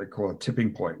this, what they call a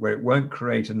tipping point, where it won't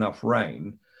create enough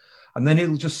rain, and then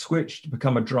it'll just switch to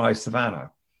become a dry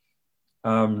savanna.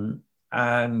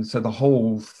 And so the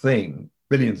whole thing,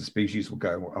 billions of species will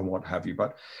go and what have you,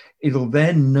 but it'll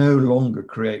then no longer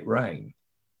create rain.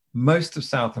 Most of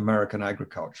South American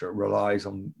agriculture relies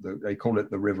on, they call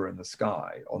it the river in the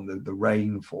sky, on the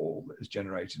rainfall that is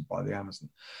generated by the Amazon.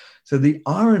 So the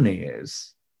irony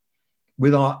is,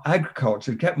 with our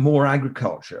agriculture, to get more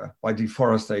agriculture by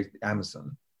deforesting the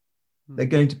Amazon, they're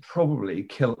going to probably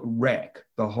wreck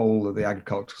the whole of the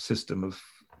agricultural system of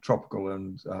tropical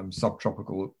and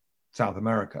subtropical South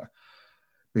America,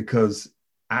 because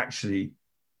actually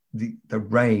the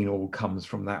rain all comes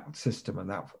from that system and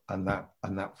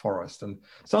that forest. And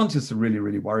scientists are really,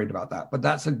 really worried about that. But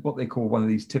that's what they call one of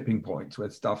these tipping points, where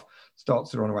stuff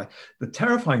starts to run away. The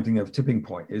terrifying thing of a tipping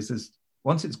point is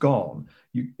once it's gone,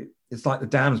 it's like the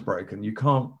dam's broken. You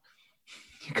can't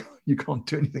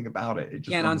do anything about it. It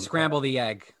just can't unscramble the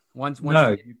egg. Once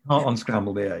no, you can't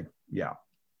unscramble the egg. Yeah.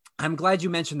 I'm glad you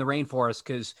mentioned the rainforest,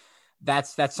 because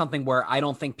that's something where I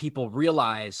don't think people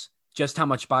realize just how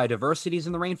much biodiversity is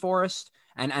in the rainforest.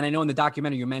 And I know in the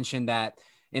documentary you mentioned that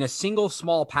in a single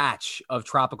small patch of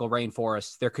tropical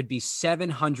rainforest, there could be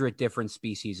 700 different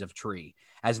species of tree,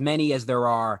 as many as there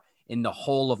are in the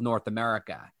whole of North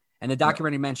America. And the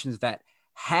documentary mentions that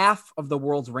half of the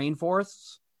world's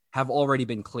rainforests have already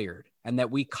been cleared, and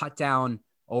that we cut down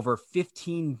over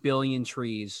 15 billion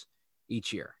trees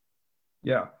each year.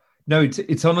 Yeah. No, it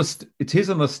is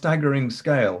on a staggering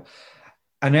scale.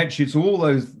 And actually, it's all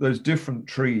those different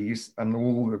trees and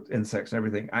all the insects and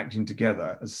everything acting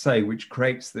together, as I say, which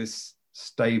creates this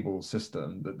stable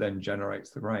system that then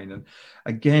generates the rain. And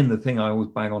again, the thing I always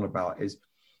bang on about is,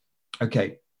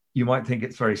 okay, you might think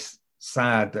it's very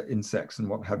sad that insects and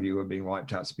what have you are being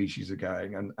wiped out, species are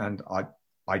going, and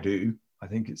I do. I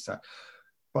think it's sad.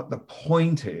 But the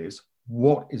point is,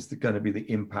 what is going to be the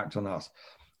impact on us?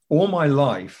 All my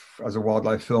life as a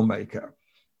wildlife filmmaker,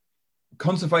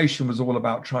 conservation was all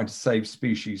about trying to save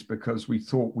species because we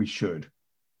thought we should.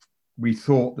 We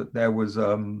thought that there was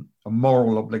a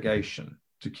moral obligation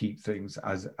to keep things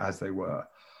as they were.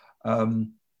 To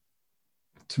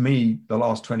me, the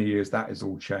last 20 years, that has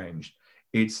all changed.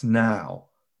 It's now,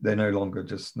 they're no longer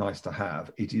just nice to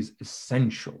have. It is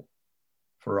essential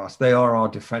for us. They are our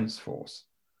defense force.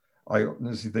 I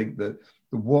honestly think that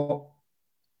what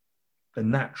the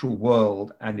natural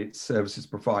world and its services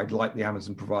provide, like the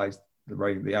Amazon provides the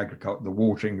rain, the agriculture, the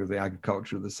watering of the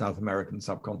agriculture of the South American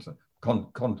subcontinent,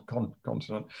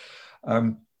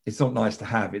 it's not nice to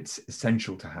have, it's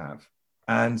essential to have.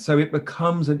 And so it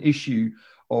becomes an issue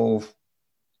of,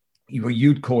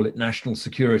 you'd call it national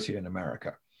security in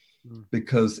America,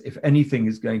 because if anything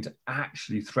is going to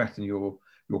actually threaten your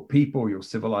people, your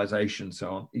civilization, so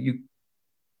on,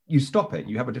 you stop it.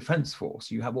 You have a defense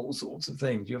force. You have all sorts of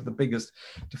things. You have the biggest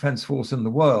defense force in the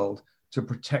world to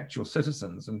protect your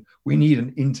citizens. And we need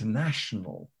an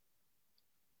international,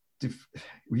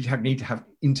 we need to have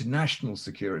international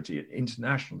security and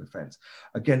international defense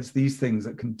against these things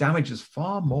that can damage us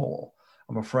far more,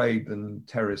 I'm afraid, than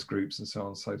terrorist groups and so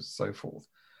on and so forth.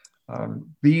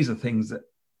 These are things that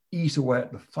eat away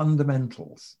at the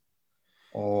fundamentals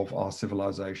of our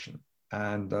civilization.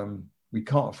 And we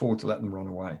can't afford to let them run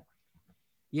away.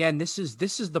 Yeah, and this is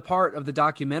the part of the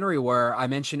documentary where I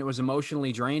mentioned it was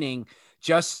emotionally draining.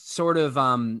 Just sort of,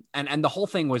 and the whole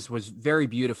thing was very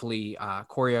beautifully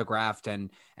choreographed and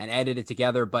edited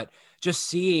together. But just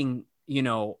seeing,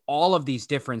 all of these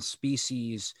different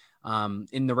species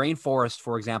in the rainforest,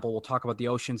 for example, we'll talk about the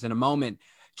oceans in a moment,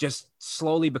 just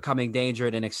slowly becoming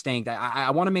endangered and extinct. I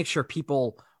want to make sure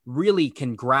people really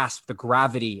can grasp the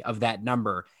gravity of that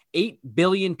number. 8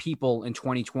 billion people in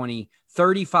 2020,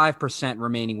 35%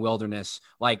 remaining wilderness.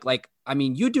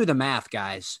 You do the math,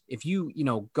 guys. If you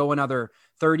go another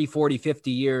 30, 40,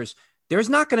 50 years, there's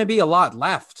not going to be a lot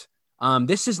left.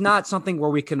 This is not something where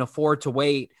we can afford to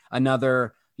wait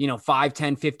another, 5,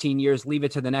 10, 15 years, leave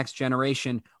it to the next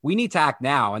generation. We need to act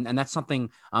now. And that's something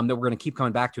that we're going to keep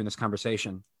coming back to in this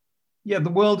conversation. Yeah, the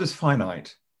world is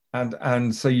finite.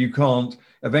 And so you can't,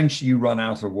 eventually you run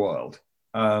out of world.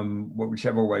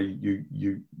 Whichever way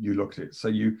you look at it. So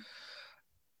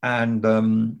and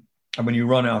when you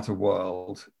run out of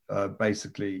world,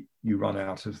 basically you run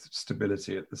out of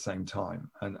stability at the same time,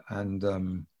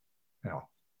 and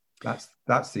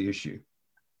that's the issue.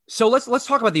 So let's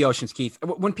talk about the oceans, Keith.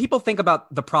 When people think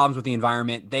about the problems with the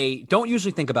environment, they don't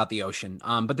usually think about the ocean.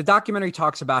 But the documentary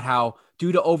talks about how,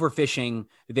 due to overfishing,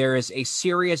 there is a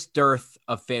serious dearth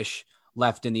of fish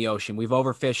left in the ocean. We've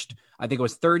overfished, I think it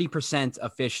was 30%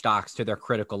 of fish stocks to their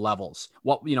critical levels.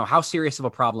 How serious of a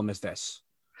problem is this?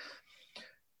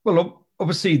 Well,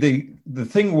 obviously the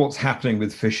thing, what's happening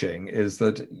with fishing is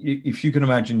that if you can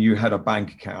imagine you had a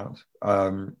bank account,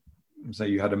 say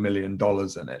you had $1 million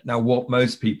in it. Now, what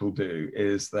most people do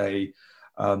is they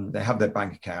have their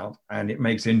bank account and it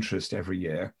makes interest every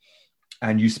year,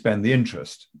 and you spend the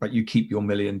interest, but you keep your $1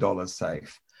 million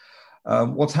safe.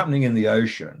 What's happening in the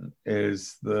ocean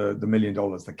is the $1 million,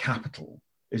 the capital,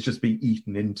 is just being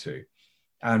eaten into.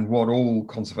 And what all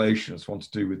conservationists want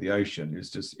to do with the ocean is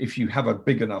just, if you have a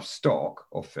big enough stock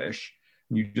of fish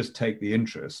and you just take the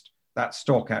interest, that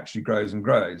stock actually grows and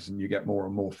grows and you get more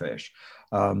and more fish.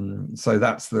 So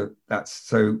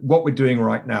what we're doing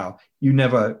right now,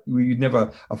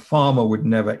 a farmer would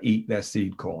never eat their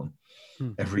seed corn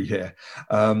every year.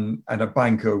 And a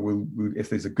banker will,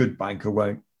 if there's a good banker,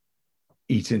 won't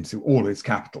eat into all its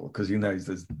capital because he knows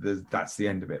that's the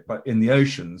end of it. But in the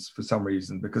oceans, for some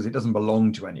reason, because it doesn't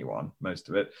belong to anyone, most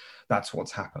of it, that's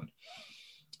what's happened.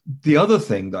 The other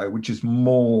thing, though, which is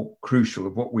more crucial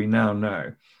of what we now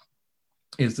know,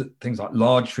 is that things like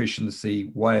large fish in the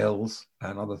sea, whales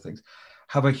and other things,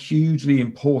 have a hugely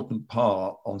important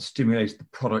part on stimulating the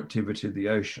productivity of the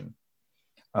ocean.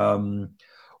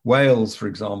 Whales, for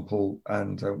example,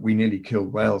 and we nearly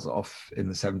killed whales off in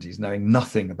the 70s, knowing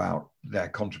nothing about their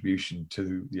contribution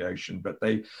to the ocean, but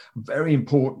they are very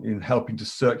important in helping to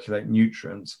circulate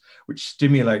nutrients, which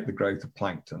stimulate the growth of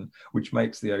plankton, which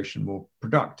makes the ocean more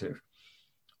productive.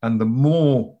 And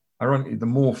ironically, the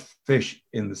more fish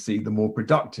in the sea, the more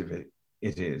productive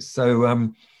it is. So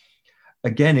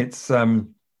again, it's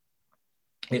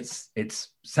it's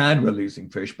sad we're losing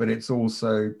fish, but it's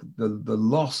also the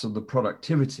loss of the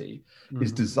productivity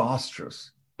is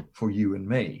disastrous for you and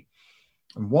me.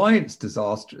 And why it's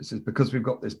disastrous is because we've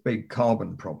got this big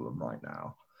carbon problem right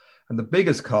now. And the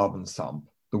biggest carbon sump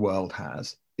the world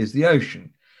has is the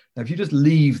ocean. Now, if you just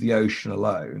leave the ocean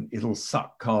alone, it'll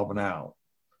suck carbon out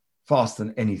faster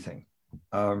than anything.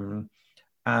 But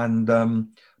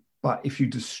if you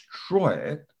destroy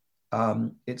it,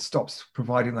 it stops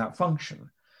providing that function.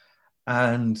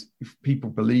 And if people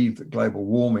believe that global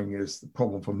warming is the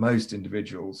problem for most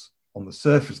individuals on the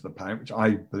surface of the planet, which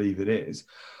I believe it is,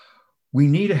 we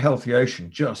need a healthy ocean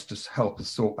just to help us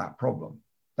sort that problem,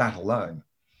 that alone.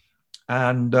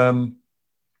 And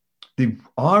the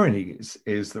irony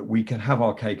is that we can have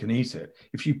our cake and eat it.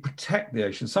 If you protect the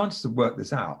ocean, scientists have worked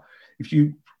this out. If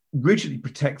you rigidly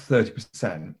protect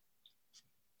 30%,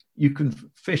 you can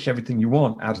fish everything you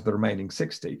want out of the remaining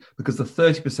 60, because the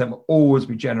 30% will always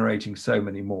be generating so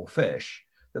many more fish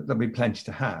that there'll be plenty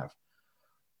to have.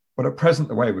 But at present,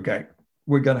 the way we're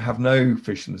going to have no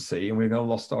fish in the sea, and we're going to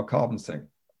lost our carbon sink.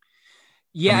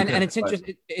 Yeah, and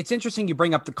it's interesting you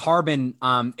bring up the carbon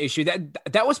issue.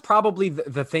 That was probably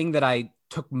the thing that I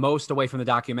took most away from the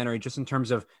documentary, just in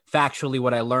terms of factually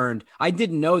what I learned. I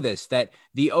didn't know this, that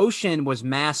the ocean was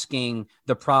masking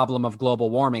the problem of global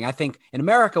warming. I think in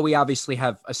America, we obviously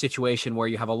have a situation where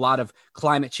you have a lot of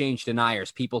climate change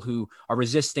deniers, people who are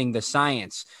resisting the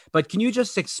science. But can you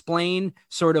just explain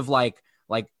sort of like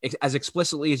as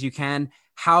explicitly as you can,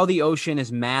 how the ocean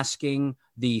is masking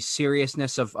the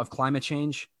seriousness of climate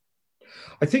change?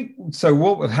 I think so.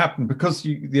 What would happen, because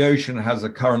the ocean has a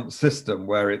current system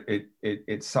where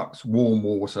it sucks warm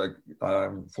water,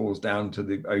 falls down to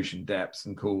the ocean depths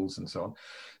and cools and so on.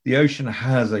 The ocean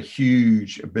has a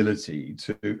huge ability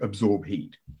to absorb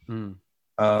heat. And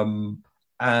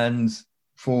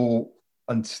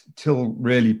until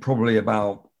really probably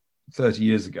about 30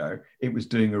 years ago, it was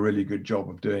doing a really good job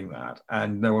of doing that.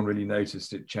 And no one really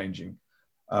noticed it changing.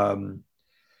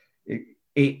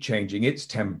 It changing its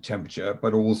temperature,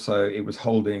 but also it was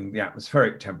holding the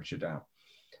atmospheric temperature down.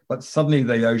 But suddenly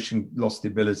the ocean lost the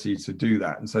ability to do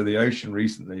that. And so the ocean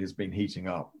recently has been heating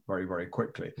up very, very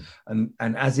quickly. And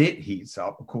as it heats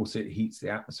up, of course, it heats the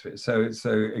atmosphere.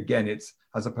 So again, it's,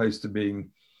 as opposed to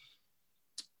being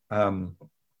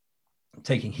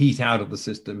taking heat out of the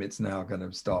system, it's now going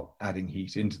to start adding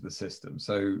heat into the system.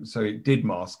 So it did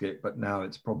mask it, but now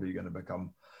it's probably going to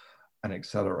become an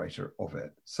accelerator of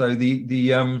it. So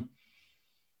the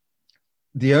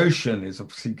ocean is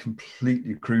obviously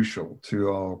completely crucial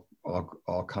to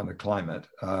our kind of climate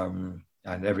and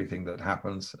everything that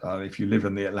happens. If you live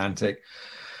in the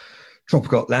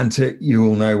tropical Atlantic, you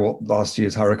will know what last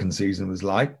year's hurricane season was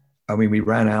like. I mean, we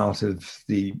ran out of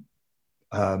the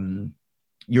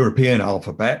European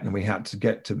alphabet, and we had to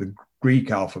get to the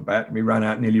Greek alphabet, and we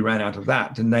nearly ran out of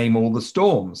that to name all the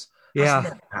storms. Yeah,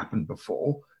 that's never happened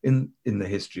before in the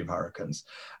history of hurricanes,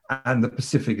 and the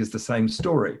Pacific is the same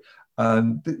story.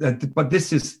 But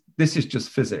this is just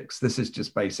physics. This is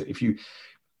just basic.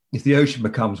 If the ocean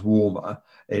becomes warmer,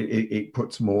 it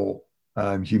puts more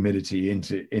humidity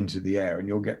into the air, and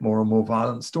you'll get more and more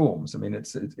violent storms. I mean,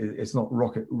 it's not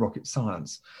rocket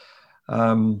science.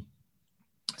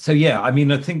 So yeah, I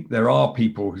mean, I think there are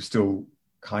people who still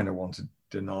kind of want to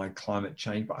deny climate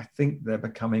change, but I think they're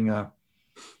becoming a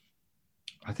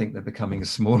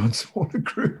smaller and smaller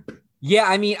group. Yeah,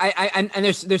 I mean, and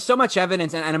there's so much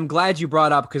evidence, and I'm glad you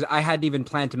brought up, because I hadn't even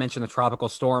planned to mention the tropical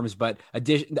storms, but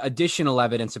additional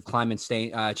evidence of climate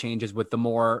changes with the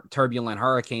more turbulent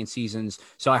hurricane seasons.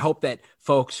 So I hope that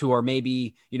folks who are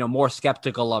maybe more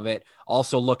skeptical of it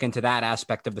also look into that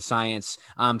aspect of the science.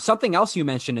 Something else you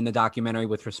mentioned in the documentary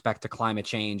with respect to climate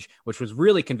change, which was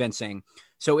really convincing.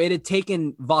 So it had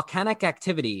taken volcanic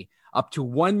activity up to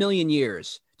 1 million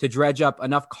years to dredge up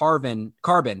enough carbon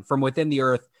from within the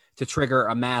Earth to trigger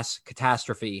a mass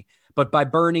catastrophe. But by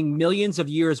burning millions of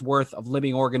years worth of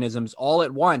living organisms all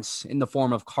at once in the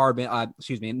form of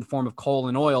in the form of coal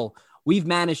and oil, we've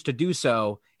managed to do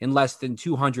so in less than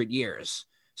 200 years.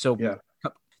 So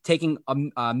taking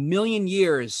a million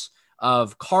years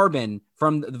of carbon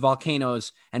from the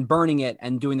volcanoes and burning it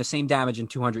and doing the same damage in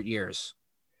 200 years.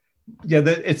 Yeah,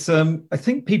 it's I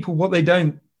think people, what they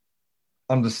don't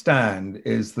understand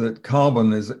is that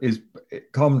carbon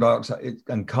carbon dioxide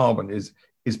and carbon is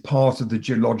part of the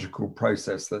geological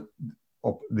process that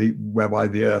whereby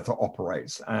the Earth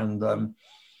operates, and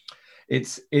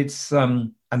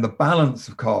and the balance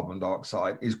of carbon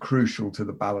dioxide is crucial to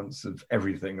the balance of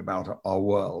everything about our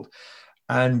world.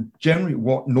 And generally,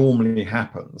 what normally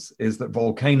happens is that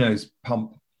volcanoes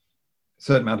pump a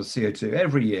certain amount of CO2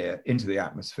 every year into the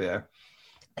atmosphere,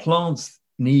 Plants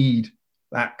need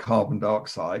that carbon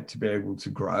dioxide to be able to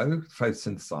grow,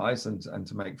 photosynthesize, and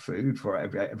to make food for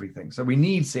everything. So we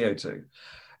need CO2.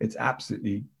 It's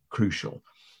absolutely crucial.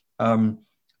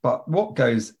 But what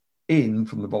goes in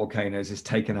from the volcanoes is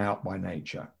taken out by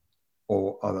nature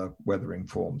or other weathering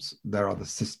forms. There are other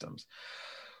systems.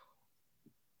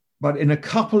 But in a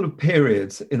couple of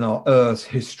periods in our Earth's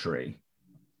history,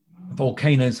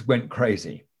 volcanoes went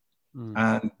crazy.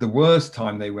 And the worst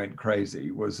time they went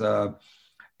crazy was,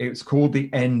 it's called the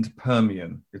End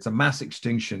Permian. It's a mass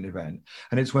extinction event.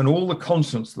 And it's when all the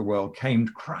continents of the world came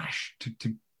to crash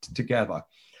together.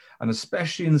 And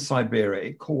especially in Siberia,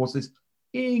 it caused this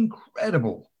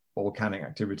incredible volcanic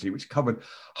activity, which covered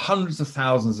hundreds of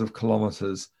thousands of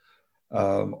kilometers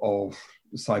of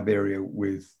Siberia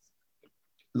with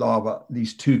lava, at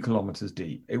least 2 kilometers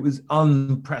deep. It was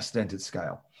unprecedented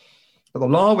scale. But the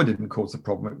lava didn't cause the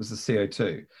problem, it was the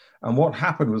CO2. And what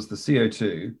happened was the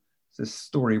CO2, this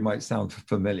story might sound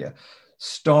familiar,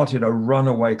 started a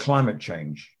runaway climate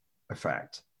change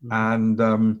effect. And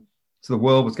so the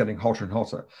world was getting hotter and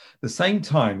hotter. At the same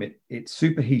time, it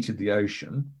superheated the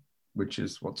ocean, which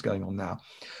is what's going on now.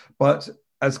 But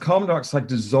as carbon dioxide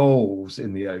dissolves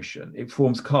in the ocean, it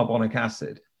forms carbonic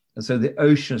acid. And so the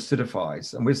ocean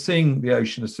acidifies. And we're seeing the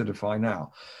ocean acidify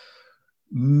now.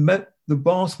 The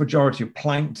vast majority of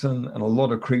plankton and a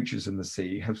lot of creatures in the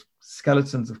sea have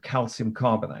skeletons of calcium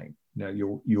carbonate.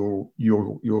 You know,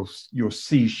 your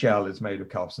seashell is made of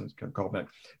calcium carbonate.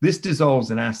 This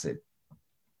dissolves in acid.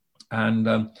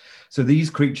 And so these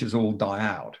creatures all die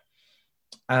out.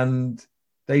 And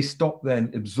they stop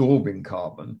then absorbing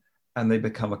carbon and they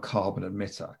become a carbon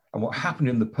emitter. And what happened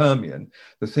in the Permian,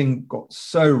 the thing got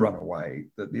so run away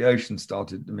that the ocean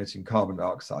started emitting carbon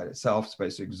dioxide itself,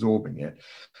 basically absorbing it,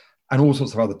 and all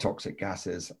sorts of other toxic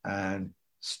gases and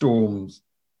storms,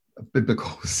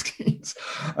 biblical schemes.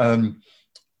 And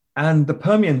the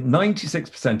Permian,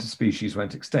 96% of species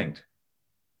went extinct.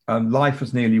 Life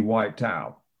was nearly wiped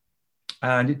out.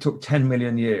 And it took 10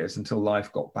 million years until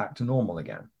life got back to normal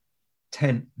again.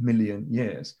 10 million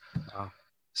years. Wow.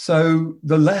 So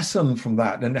the lesson from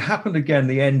that, and it happened again,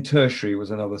 the End Tertiary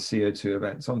was another CO2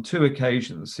 event. So on 2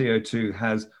 occasions, CO2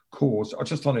 has caused,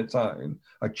 just on its own,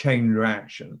 a chain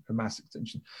reaction, a mass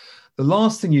extinction. The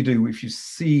last thing you do if you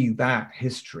see that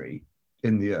history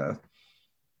in the Earth,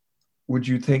 would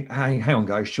you think, hey, hang on,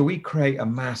 guys, should we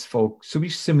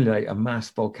simulate a mass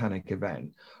volcanic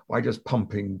event by just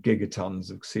pumping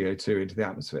gigatons of CO2 into the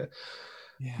atmosphere?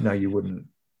 Yeah. No, you wouldn't.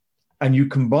 And you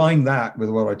combine that with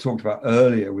what I talked about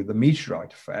earlier with the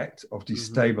meteorite effect of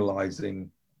destabilizing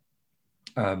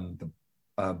the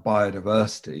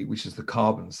biodiversity, which is the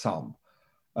carbon sum.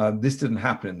 This didn't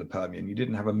happen in the Permian. You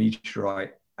didn't have a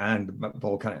meteorite and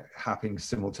volcanic happening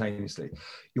simultaneously.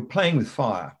 You're playing with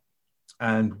fire.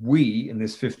 And we, in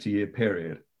this 50-year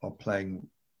period, are playing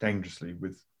dangerously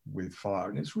with fire.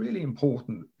 And it's really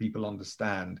important that people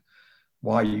understand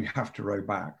why you have to row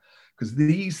back. Because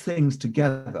these things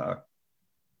together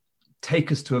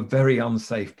take us to a very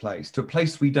unsafe place, to a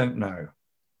place we don't know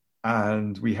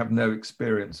and we have no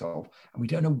experience of, and we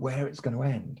don't know where it's going to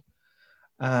end.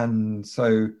 And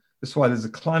so that's why there's a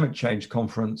climate change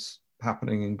conference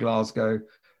happening in Glasgow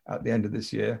at the end of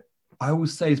this year. I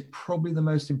always say it's probably the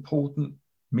most important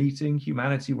meeting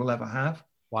humanity will ever have.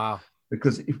 Wow.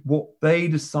 Because if what they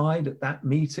decide at that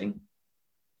meeting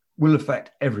will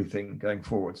affect everything going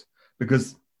forwards,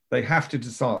 because they have to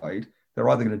decide they're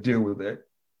either going to deal with it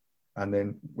and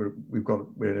then we're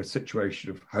in a situation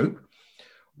of hope,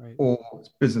 right, or it's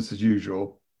business as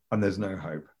usual and there's no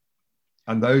hope.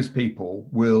 And those people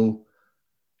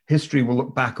history will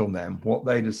look back on them, what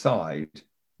they decide,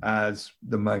 as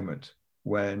the moment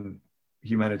when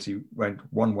humanity went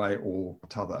one way or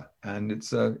t'other. And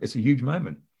it's a huge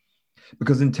moment,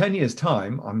 because in 10 years'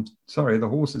 time, I'm sorry, the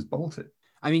horse is bolted.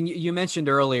 I mean, you mentioned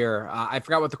earlier, I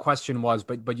forgot what the question was,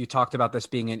 but you talked about this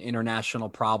being an international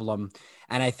problem.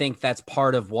 And I think that's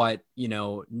part of what,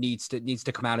 needs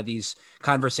to come out of these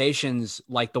conversations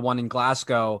like the one in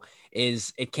Glasgow.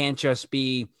 Is it can't just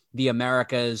be the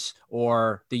Americas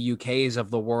or the UKs of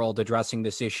the world addressing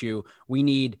this issue. We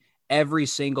need every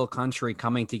single country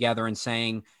coming together and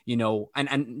saying,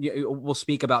 and we'll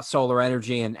speak about solar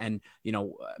energy and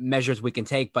measures we can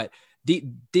take, but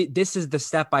this is the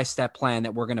step-by-step plan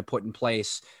that we're going to put in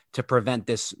place to prevent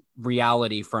this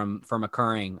reality from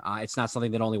occurring. It's not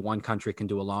something that only one country can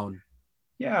do alone.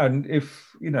 Yeah, and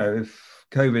if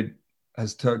COVID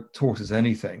has taught us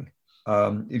anything,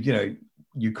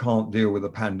 you can't deal with a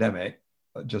pandemic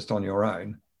just on your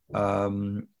own,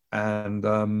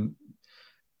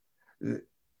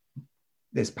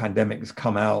 this pandemic has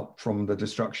come out from the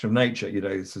destruction of nature.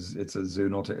 It's a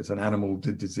zoonotic, it's an animal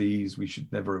disease. We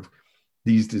should never have.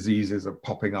 These diseases are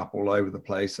popping up all over the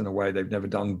place in a way they've never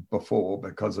done before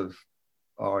because of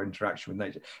our interaction with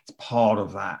nature. It's part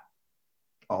of that,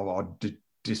 of our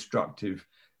destructive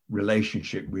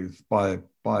relationship with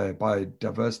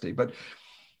biodiversity. But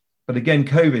again,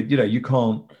 COVID, you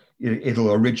can't.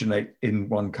 It'll originate in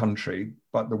one country,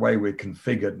 but the way we're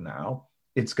configured now,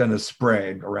 it's going to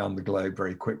spread around the globe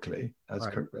very quickly, as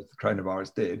the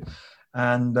coronavirus did.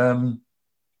 And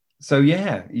so,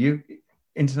 yeah, you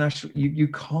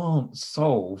can't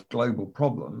solve global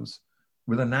problems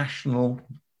with a national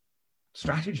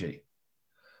strategy,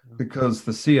 because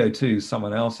the CO2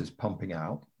 someone else is pumping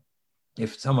out.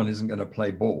 If someone isn't going to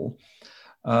play ball,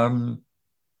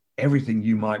 everything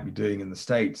you might be doing in the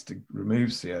States to remove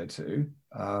CO2,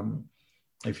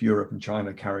 if Europe and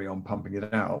China carry on pumping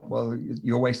it out, well,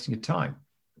 you're wasting your time.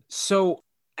 So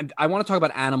I want to talk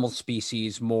about animal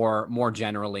species more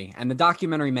generally. And the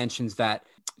documentary mentions that,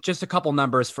 just a couple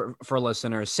numbers for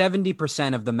listeners,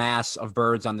 70% of the mass of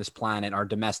birds on this planet are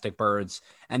domestic birds,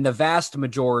 and the vast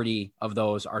majority of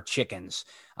those are chickens.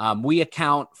 We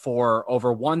account for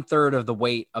over 1/3 of the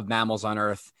weight of mammals on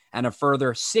Earth, and a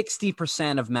further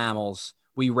 60% of mammals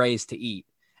we raise to eat.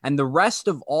 And the rest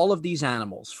of all of these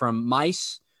animals, from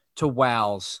mice to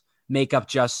whales, make up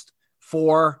just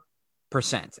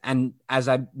 4%. And as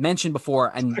I mentioned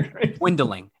before, and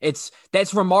dwindling.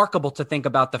 That's remarkable to think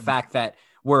about the fact that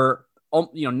we're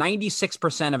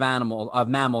 96% of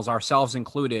mammals, ourselves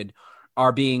included,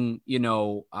 are being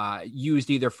used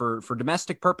either for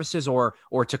domestic purposes or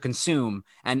to consume,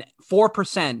 and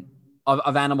 4%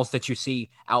 of animals that you see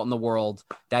out in the world,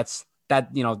 that's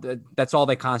all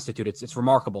they constitute. It's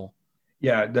remarkable.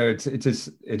 Yeah, no, it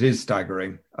is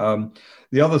staggering.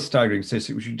 The other staggering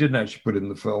statistic, which you didn't actually put in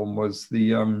the film, was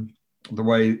the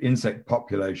way insect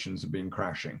populations have been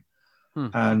crashing.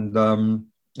 And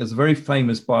there's a very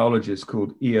famous biologist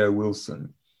called E.O.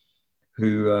 Wilson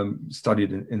who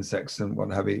studied insects and what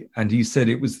have you, and he said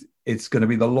it's going to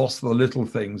be the loss of the little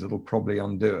things that'll probably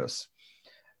undo us.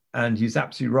 And he's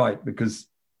absolutely right, because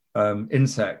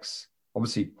insects,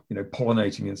 obviously,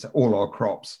 pollinating insects, all our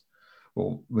crops,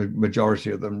 or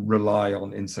majority of them, rely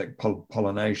on insect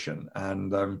pollination,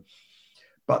 and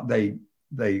but they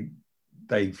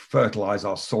fertilize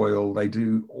our soil. They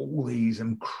do all these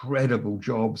incredible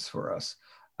jobs for us.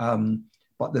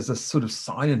 But there's a sort of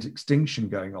silent extinction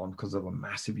going on because of a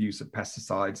massive use of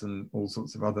pesticides and all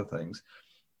sorts of other things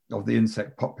of the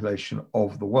insect population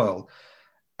of the world.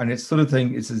 And it's sort of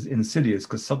thing, it's as insidious,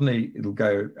 because suddenly it'll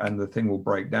go and the thing will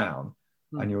break down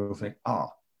and you'll think,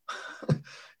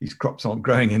 these crops aren't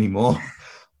growing anymore.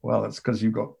 Well, it's because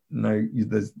you've got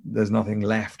there's nothing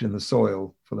left in the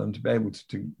soil for them to be able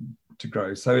to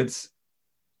grow. So it's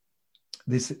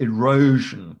this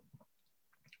erosion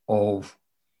of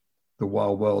the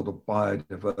wild world of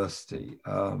biodiversity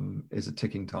is a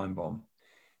ticking time bomb.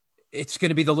 It's going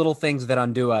to be the little things that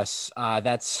undo us.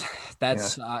 That's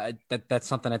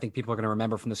something I think people are going to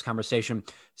remember from this conversation.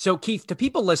 So, Keith, to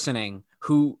people listening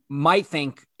who might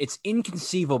think it's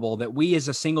inconceivable that we as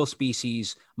a single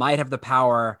species might have the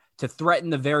power to threaten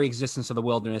the very existence of the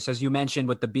wilderness, as you mentioned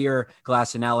with the beer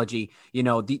glass analogy,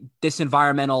 this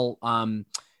environmental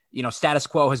status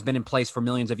quo has been in place for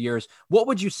millions of years. What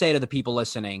would you say to the people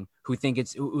listening who think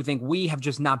we have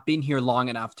just not been here long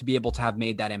enough to be able to have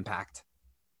made that impact?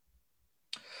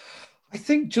 I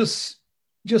think just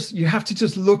you have to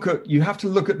look at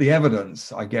the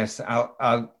evidence, I guess,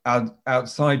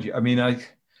 outside you. I mean, I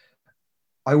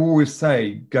always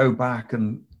say go back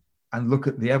and look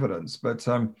at the evidence, but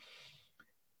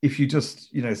if you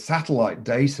just satellite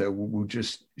data will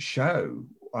just show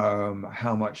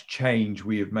how much change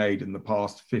we have made in the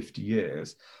past 50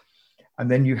 years. And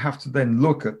then you have to then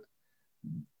look at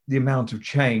the amount of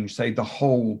change, say, the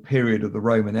whole period of the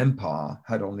Roman Empire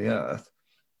had on the earth.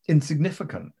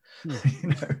 Insignificant. So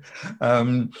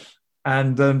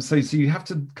you have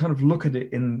to kind of look at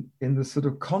it in the sort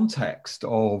of context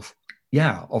of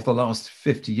the last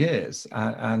 50 years,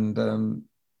 and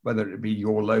whether it be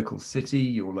your local city,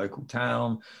 your local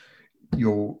town,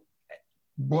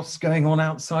 what's going on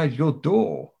outside your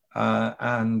door.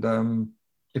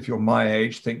 If you're my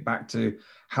age, think back to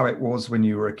how it was when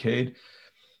you were a kid.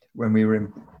 When we were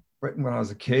in Britain, when I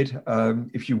was a kid,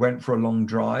 if you went for a long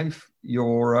drive,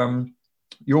 your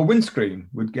windscreen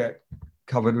would get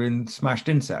covered in smashed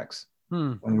insects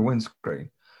on your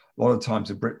windscreen. A lot of times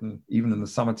in Britain, even in the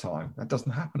summertime, that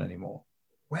doesn't happen anymore.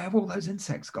 Where have all those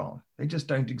insects gone? They just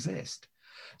don't exist.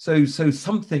 So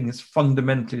something has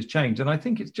fundamentally changed. And I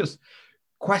think it's just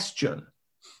question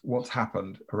what's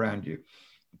happened around you.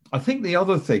 I think the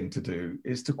other thing to do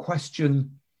is to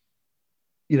question,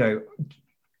 we're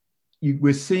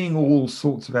seeing all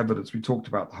sorts of evidence. We talked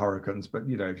about the hurricanes, but,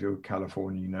 if you're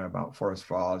California, you know about forest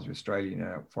fires, you're Australia, you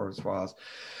know about forest fires,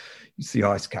 you see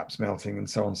ice caps melting and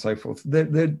so on and so forth.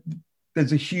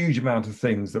 There's a huge amount of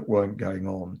things that weren't going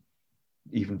on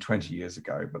even 20 years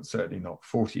ago, but certainly not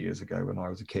 40 years ago when I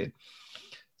was a kid.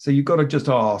 So you've got to just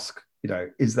ask,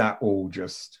 is that all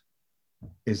just,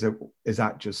 is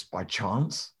that just by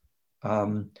chance?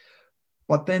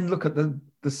 But then look at the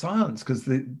science, because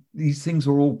these things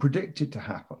were all predicted to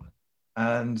happen,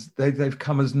 and they've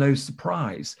come as no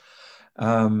surprise.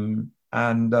 We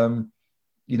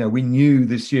knew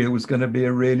this year was going to be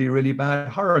a really, really bad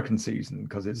hurricane season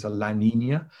because it's a La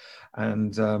Nina,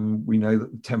 and we know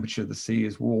that the temperature of the sea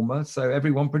is warmer. So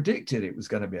everyone predicted it was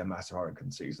going to be a massive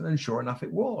hurricane season, and sure enough,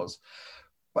 it was.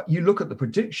 But you look at the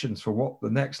predictions for what the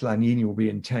next La Nina will be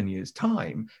in 10 years'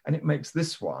 time, and it makes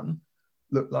this one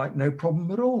look like no problem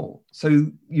at all.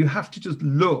 So you have to just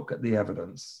look at the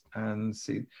evidence and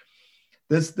see.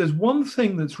 There's one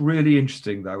thing that's really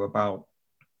interesting, though, about,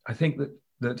 I think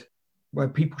that where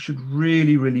people should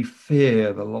really, really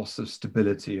fear the loss of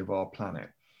stability of our planet.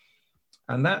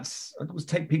 And let's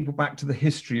take people back to the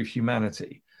history of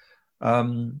humanity.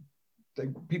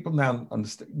 People now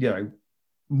understand,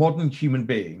 modern human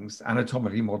beings,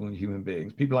 anatomically modern human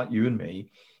beings, people like you and me,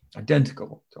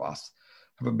 identical to us,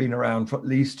 have been around for at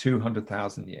least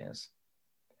 200,000 years.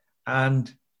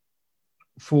 And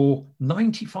for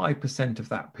 95% of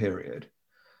that period,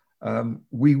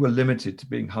 we were limited to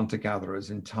being hunter-gatherers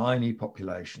in tiny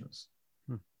populations.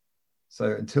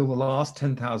 So until the last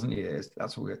 10,000 years,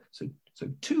 that's what we're, so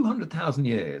 200,000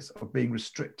 years of being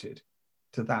restricted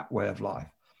to that way of life.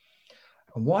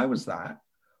 And why was that?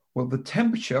 Well, the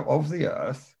temperature of the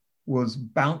Earth was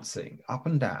bouncing up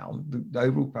and down the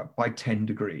overall by 10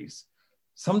 degrees.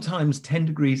 Sometimes 10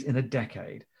 degrees in a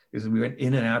decade, because we went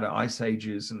in and out of ice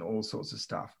ages and all sorts of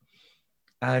stuff.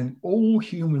 And all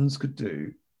humans could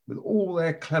do, with all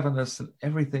their cleverness and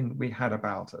everything we had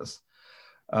about us,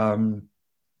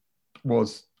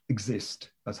 was exist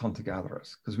as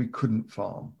hunter-gatherers, because we couldn't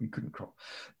farm, we couldn't crop.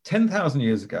 10,000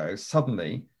 years ago,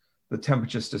 suddenly the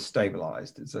temperatures just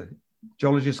stabilized. It's a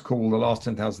geologists call the last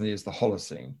 10,000 years the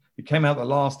Holocene. We came out of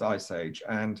the last ice age,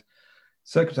 and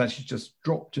circumstances just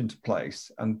dropped into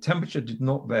place, and temperature did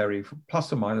not vary from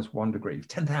plus or minus 1 degree for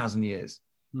 10,000 years.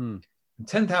 And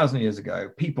 10,000 years ago,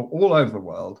 people all over the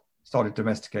world started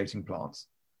domesticating plants,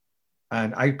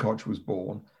 and agriculture was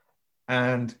born.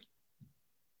 And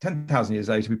 10,000 years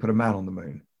later, we put a man on the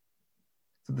moon.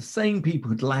 So the same people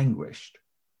who'd languished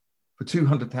for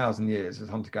 200,000 years as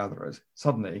hunter-gatherers,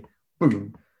 suddenly,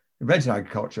 boom, invented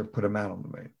agriculture, put a man on the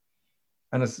moon.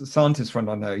 And as a scientist friend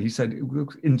I know, he said, it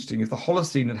looks interesting, if the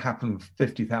Holocene had happened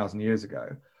 50,000 years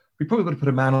ago, we probably would have put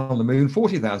a man on the moon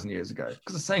 40,000 years ago,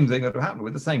 because the same thing would have happened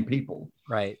with the same people.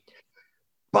 Right.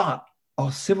 But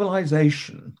our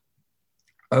civilization,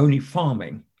 only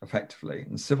farming effectively,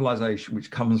 and civilization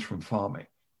which comes from farming,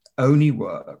 only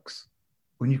works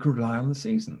when you can rely on the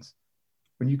seasons,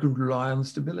 when you can rely on the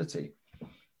stability.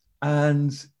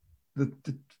 And the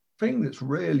thing that's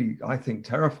really, I think,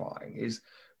 terrifying is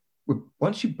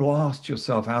once you blast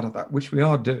yourself out of that, which we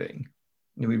are doing,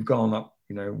 we've gone up,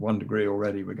 1 degree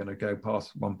already, we're going to go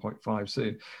past 1.5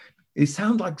 soon. It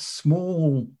sounds like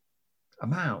small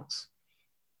amounts,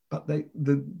 but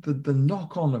the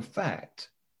knock-on effect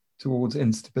towards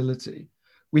instability,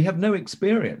 we have no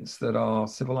experience that our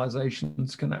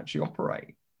civilizations can actually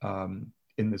operate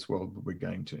in this world that we're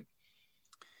going to.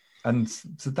 And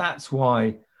so that's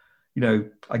why,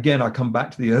 again, I come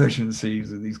back to the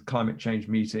urgencies of these climate change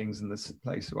meetings, and this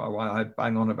place why I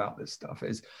bang on about this stuff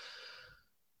is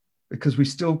because we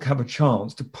still have a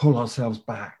chance to pull ourselves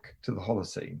back to the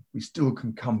Holocene. We still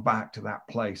can come back to that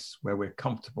place where we're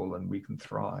comfortable and we can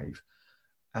thrive.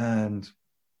 And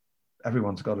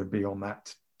everyone's got to be on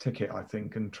that ticket, I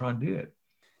think, and try and do it.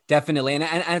 Definitely. And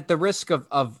at the risk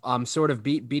of sort of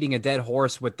beating a dead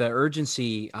horse with the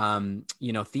urgency,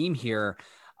 theme here,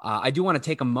 I do want to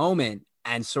take a moment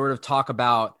and sort of talk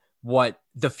about what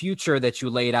the future that you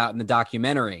laid out in the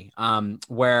documentary,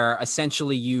 where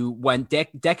essentially you went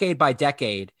decade by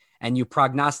decade and you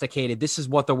prognosticated this is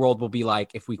what the world will be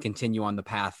like if we continue on the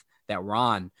path that we're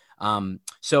on.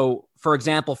 So, for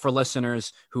example, for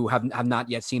listeners who have not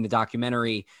yet seen the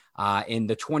documentary, in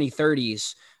the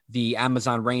 2030s, the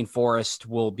Amazon rainforest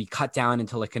will be cut down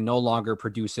until it can no longer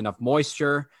produce enough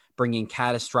moisture, bringing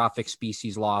catastrophic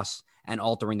species loss and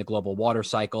altering the global water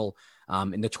cycle.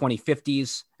 In the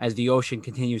 2050s, as the ocean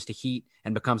continues to heat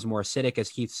and becomes more acidic, as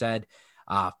Keith said,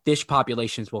 fish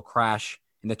populations will crash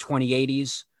In the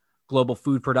 2080s, global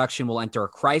food production will enter a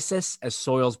crisis as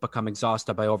soils become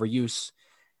exhausted by overuse.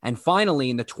 And finally,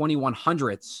 in the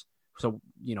 2100s, so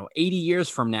 80 years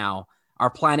from now, our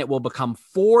planet will become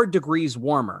 4 degrees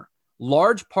warmer.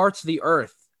 Large parts of the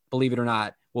Earth, believe it or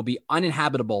not, will be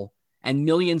uninhabitable, and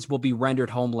millions will be rendered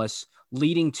homeless,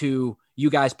 leading to, you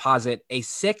guys posit, a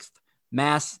 6th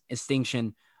mass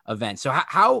extinction event. So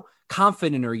how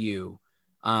confident are you,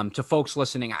 to folks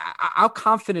listening, how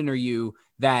confident are you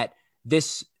that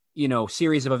this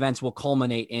series of events will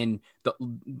culminate in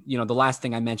the last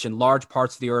thing I mentioned, large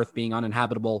parts of the Earth being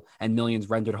uninhabitable and millions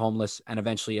rendered homeless, and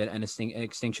eventually an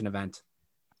extinction event?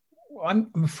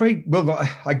 I'm afraid, well,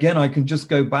 again, I can just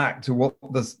go back to what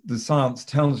the science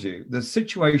tells you. The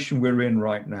situation we're in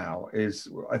right now is,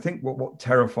 I think what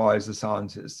terrifies the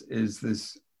scientists is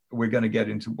this, we're going to get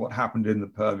into what happened in the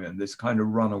Permian, this kind of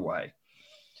runaway.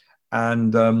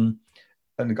 And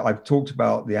I've talked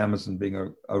about the Amazon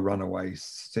being a runaway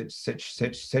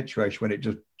situation when it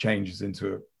just changes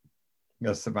into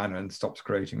a savanna and stops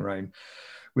creating rain.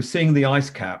 We're seeing the ice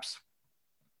caps.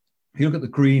 If you look at the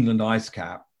Greenland ice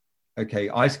cap, okay,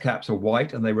 ice caps are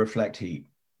white and they reflect heat.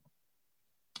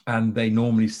 And they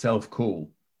normally self-cool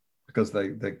because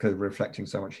they're reflecting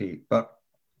so much heat. But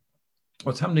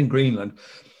what's happened in Greenland,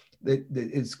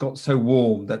 it's got so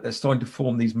warm that they're starting to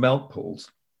form these melt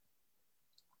pools.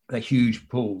 They're huge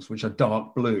pools, which are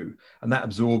dark blue, and that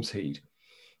absorbs heat.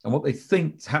 And what they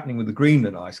think is happening with the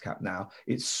Greenland ice cap now,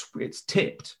 it's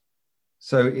tipped.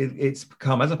 So it's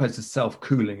become, as opposed to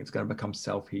self-cooling, it's going to become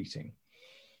self-heating.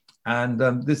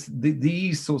 And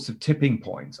these sorts of tipping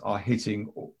points are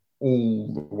hitting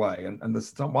all the way. And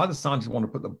why the scientists want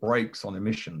to put the brakes on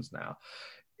emissions now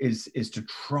is to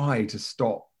try to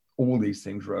stop all these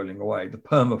things rolling away. The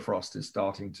permafrost is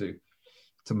starting to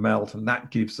melt, and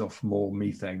that gives off more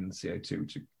methane and CO2,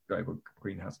 which are global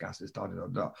greenhouse gases.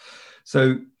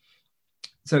 So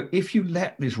if you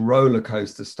let this roller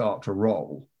coaster start to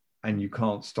roll and you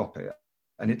can't stop it,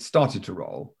 and it started to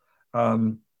roll,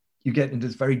 you get into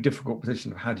this very difficult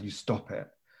position of how do you stop it?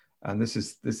 And this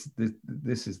is the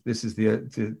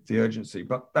urgency.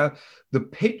 But the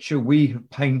picture we have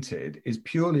painted is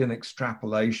purely an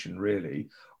extrapolation, really,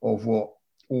 of what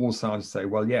all scientists say.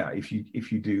 Well, yeah, if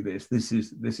you do this, this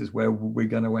is where we're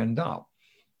going to end up.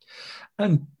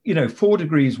 And 4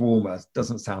 degrees warmer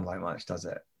doesn't sound like much, does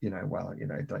it?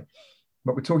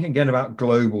 But we're talking again about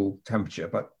global temperature.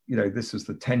 But this was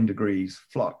the 10 degrees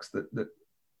flux that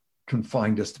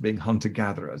confined us to being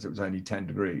hunter-gatherers. It was only 10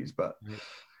 degrees, but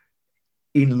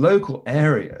in local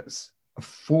areas, a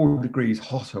 4 degrees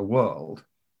hotter world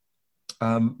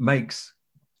makes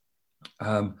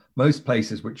most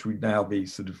places which would now be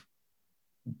sort of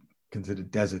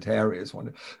considered desert areas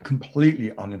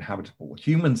completely uninhabitable.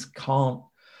 Humans can't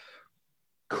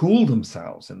cool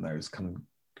themselves in those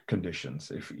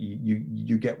conditions. If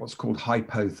you get what's called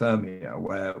hypothermia,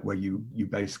 where you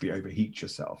basically overheat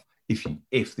yourself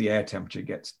if the air temperature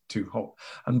gets too hot.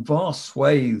 And vast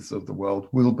swathes of the world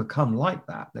will become like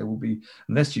that. There will be,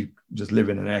 unless you just live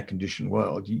in an air-conditioned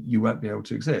world, you won't be able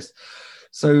to exist.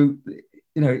 So,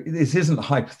 this isn't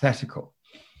hypothetical.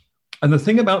 And the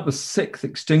thing about the 6th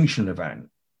extinction event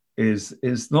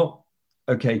is not,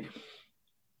 okay,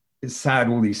 it's sad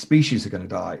all these species are going to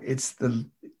die. It's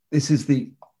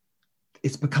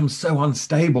become so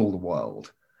unstable, the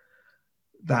world,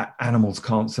 that animals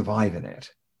can't survive in it.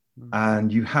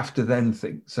 And you have to then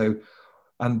think, it's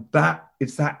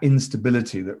that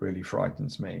instability that really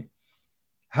frightens me.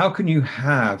 How can you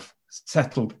have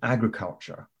settled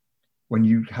agriculture when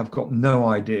you have got no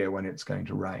idea when it's going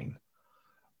to rain?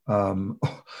 Or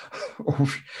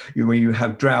when you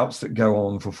have droughts that go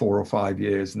on for 4 or 5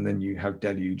 years, and then you have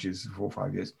deluges for 4 or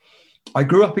 5 years. I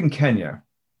grew up in Kenya,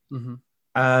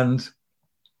 and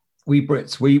we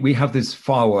Brits, we have this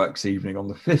fireworks evening on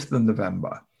the 5th of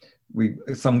November.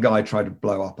 Some guy tried to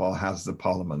blow up our Houses of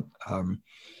Parliament a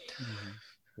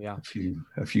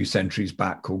few centuries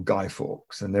back, called Guy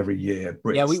Fawkes, and every year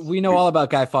Brits. Yeah, we know all about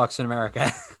Guy Fawkes in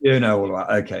America. You know all about.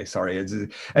 Okay, sorry.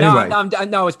 Anyway,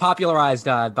 no, it's popularized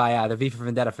by the V for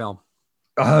Vendetta film.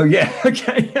 Oh yeah,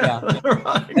 okay, yeah.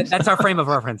 Right. That's our frame of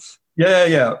reference.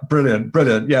 Yeah, brilliant.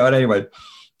 Yeah, and anyway,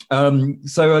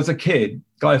 so as a kid,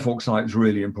 Guy Fawkes Night was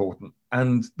really important.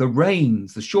 And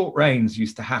the short rains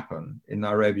used to happen in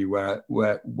Nairobi where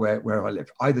I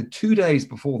lived, either 2 days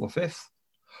before the 5th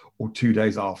or 2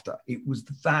 days after. It was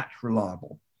that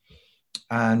reliable.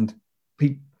 And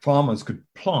farmers could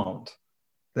plant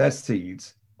their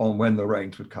seeds on when the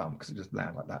rains would come, because it just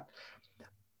landed like that.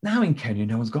 Now in Kenya,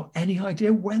 no one's got any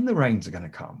idea when the rains are going to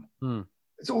come.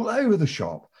 It's all over the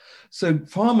shop. So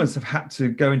farmers have had to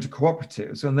go into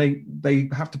cooperatives, and they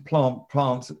have to plant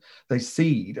plants they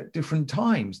seed at different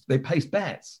times. They place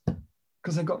bets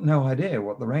because they've got no idea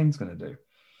what the rain's going to do.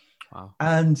 Wow.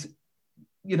 And,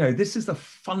 this is the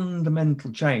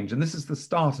fundamental change, and this is the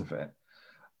start of it.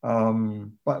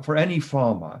 But for any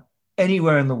farmer,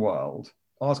 anywhere in the world,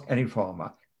 ask any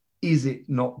farmer, is it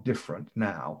not different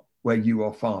now where you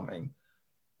are farming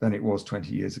than it was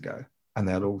 20 years ago? And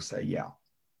they'll all say, yeah.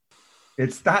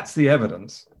 That's the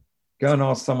evidence. Go and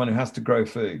ask someone who has to grow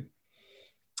food.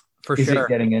 For is sure. It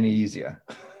getting any easier?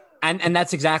 And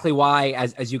that's exactly why,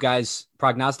 as you guys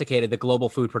prognosticated, the global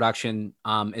food production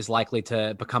is likely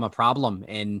to become a problem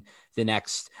in the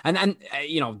next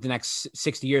the next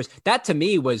 60 years. That to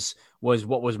me was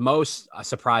what was most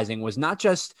surprising. Was not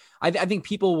just I think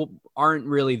people aren't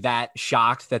really that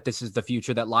shocked that this is the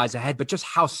future that lies ahead, but just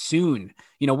how soon.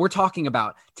 We're talking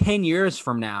about 10 years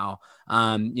from now,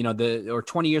 or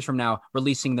 20 years from now,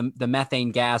 releasing the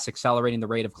methane gas, accelerating the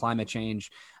rate of climate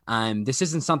change. This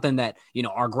isn't something that,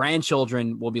 our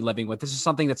grandchildren will be living with. This is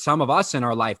something that some of us in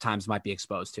our lifetimes might be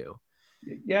exposed to.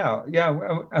 Yeah.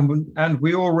 And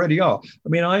we already are. I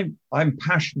mean, I'm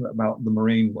passionate about the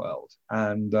marine world,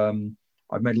 and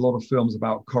I've made a lot of films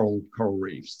about coral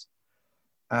reefs.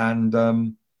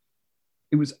 And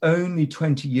it was only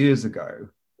 20 years ago,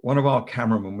 one of our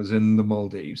cameramen was in the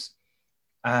Maldives,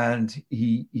 and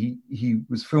he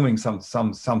was filming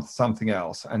something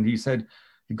else. And he said,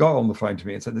 he got on the phone to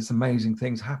me and said, "This amazing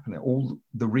thing's happening. All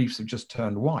the reefs have just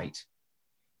turned white."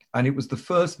 And it was the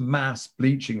first mass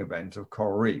bleaching event of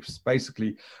coral reefs.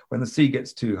 Basically, when the sea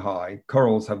gets too high,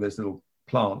 corals have this little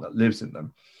plant that lives in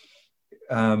them.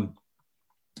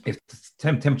 If the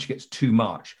temperature gets too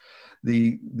much,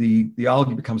 the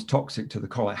algae becomes toxic to the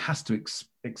coral. It has to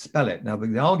expel it. Now,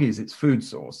 the algae is its food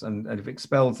source, and if it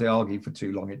expels the algae for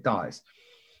too long, it dies.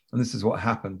 And this is what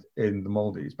happened in the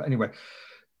Maldives. But anyway,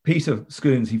 Peter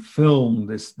Scoons, he filmed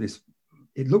this,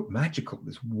 it looked magical,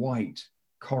 this white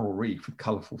coral reef with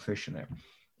colorful fish in it.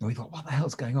 And we thought, what the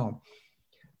hell's going on?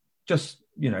 Just,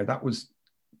 that was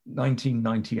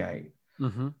 1998.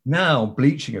 Mm-hmm. Now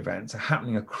bleaching events are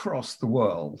happening across the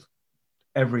world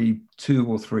every 2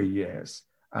 or 3 years.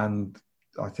 And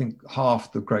I think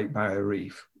half the Great Barrier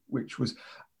Reef, which was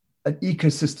an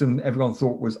ecosystem everyone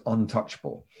thought was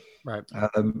untouchable, right,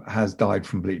 has died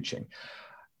from bleaching.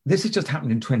 This has just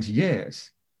happened in 20 years.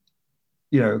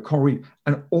 Coral reef,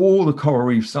 and all the coral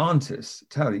reef scientists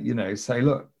tell you, say,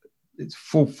 look, it's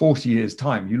for 40 years'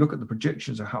 time. You look at the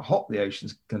projections of how hot the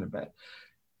ocean's going to be.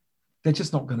 They're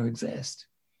just not going to exist.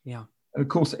 Yeah. And of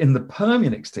course, in the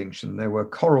Permian extinction, there were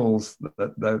corals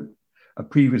a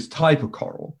previous type of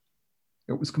coral.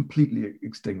 It was completely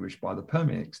extinguished by the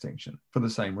Permian extinction for the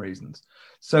same reasons.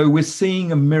 So we're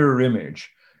seeing a mirror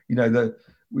image.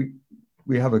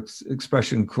 We have an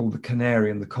expression called the canary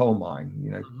in the coal mine.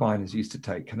 Miners used to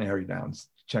take canary down to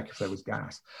check if there was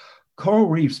gas. Coral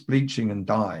reefs bleaching and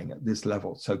dying at this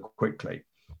level so quickly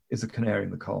is a canary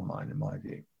in the coal mine, in my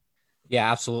view. Yeah,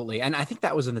 absolutely. And I think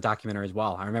that was in the documentary as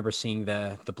well. I remember seeing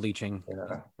the bleaching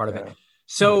part of it.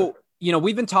 So,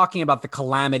 we've been talking about the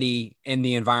calamity in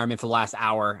the environment for the last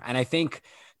hour. And I think,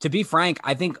 to be frank,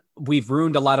 I think we've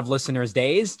ruined a lot of listeners'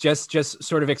 days, just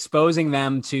sort of exposing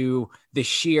them to the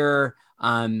sheer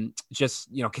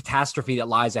catastrophe that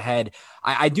lies ahead.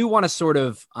 I do want to sort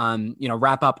of,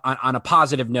 wrap up on a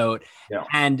positive note. Yeah.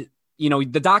 And,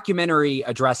 the documentary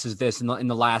addresses this in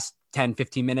the last 10,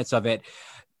 15 minutes of it.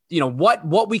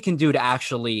 What we can do to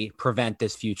actually prevent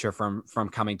this future from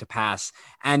coming to pass.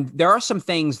 And there are some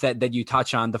things that you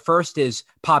touch on. The first is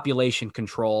population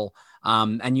control.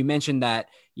 And you mentioned that,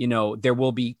 there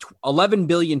will be 11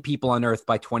 billion people on Earth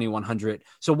by 2100.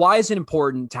 So why is it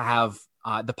important to have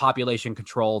the population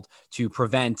controlled to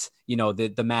prevent,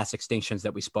 the mass extinctions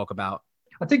that we spoke about?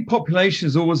 I think population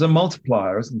is always a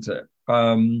multiplier, isn't it?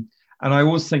 And I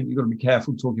always think you've got to be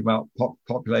careful talking about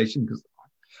population, because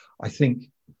I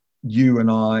think you and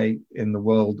I, in the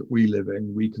world that we live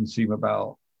in, we consume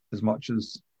about as much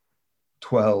as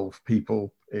 12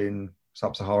 people in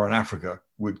sub-Saharan Africa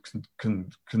would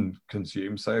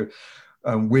consume. So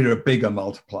we're a bigger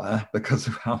multiplier because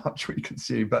of how much we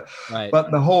consume. But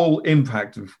the whole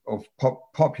impact of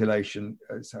population,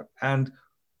 and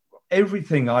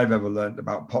everything I've ever learned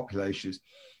about populations,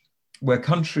 where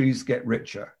countries get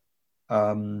richer,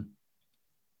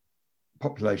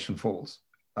 population falls.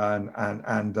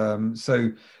 And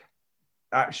so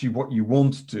actually what you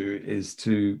want to do is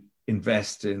to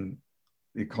invest in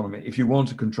the economy. If you want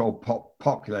to control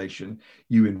population,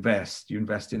 you invest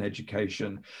in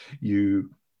education,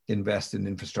 you invest in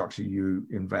infrastructure, you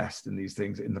invest in these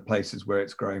things in the places where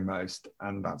it's growing most,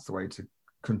 and that's the way to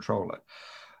control it.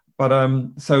 But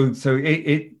so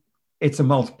it's a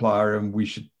multiplier, and we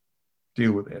should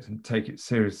deal with it and take it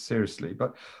seriously.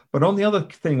 But on the other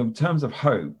thing, in terms of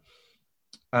hope,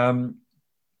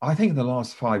 I think in the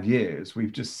last 5 years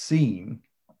we've just seen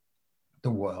the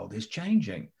world is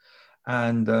changing,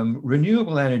 and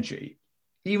renewable energy.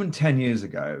 Even 10 years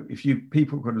ago, if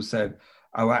people could have said,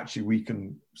 "Oh, actually, we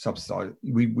can subsidize,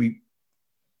 we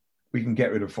can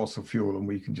get rid of fossil fuel and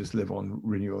we can just live on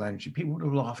renewable energy," people would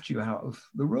have laughed you out of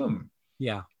the room.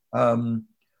 Yeah.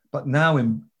 But now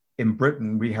in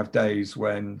Britain, we have days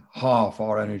when half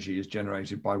our energy is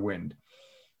generated by wind.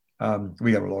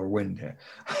 We have a lot of wind here,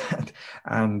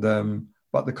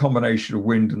 but the combination of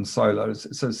wind and solar,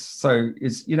 so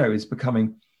it's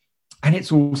becoming, and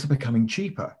it's also becoming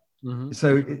cheaper. Mm-hmm.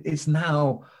 So it's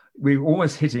now, we're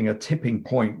almost hitting a tipping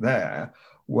point there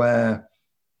where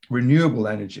renewable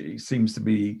energy seems to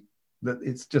be that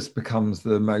it just becomes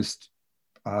the most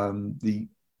the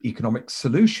economic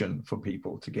solution for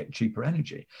people to get cheaper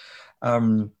energy.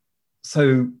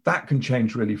 So that can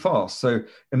change really fast. So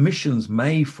emissions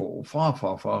may fall far,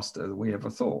 far faster than we ever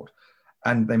thought.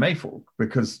 And they may fall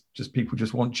because people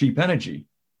just want cheap energy,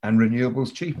 and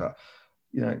renewables cheaper.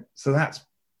 So that's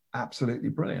absolutely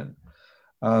brilliant.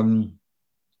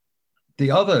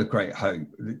 The other great hope,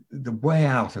 the way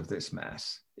out of this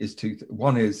mess is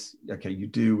one is, okay, you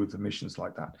deal with emissions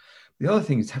like that. The other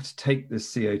thing is have to take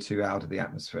this CO2 out of the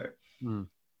atmosphere. Mm.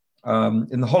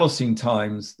 In the Holocene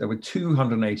times, there were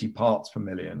 280 parts per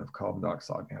million of carbon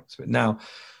dioxide in the atmosphere. Now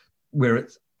we're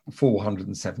at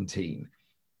 417.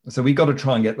 So we got to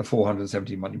try and get the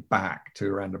 417 money back to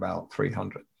around about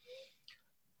 300.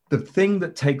 The thing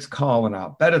that takes carbon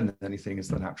out better than anything is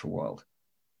the natural world.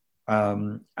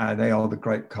 And they are the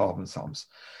great carbon sums.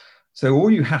 So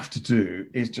all you have to do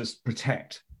is just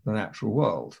protect the natural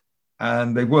world.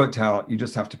 And they worked out you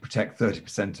just have to protect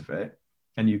 30% of it,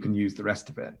 and you can use the rest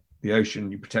of it. The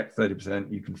ocean, you protect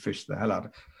 30%, you can fish the hell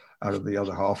out of the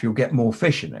other half. You'll get more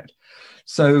fish in it.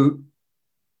 So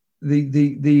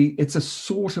it's a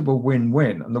sort of a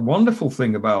win-win. And the wonderful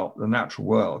thing about the natural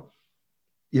world,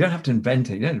 you don't have to invent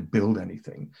it, you don't have to build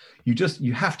anything.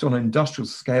 You have to, on an industrial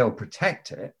scale,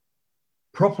 protect it,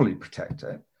 properly protect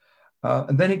it,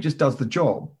 and then it just does the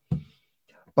job.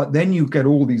 But then you get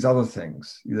all these other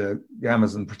things. The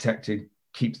Amazon protected,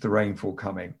 keeps the rainfall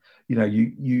coming.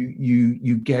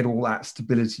 You get all that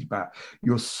stability back.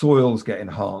 Your soils get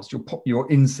enhanced.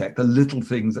 Your insect, the little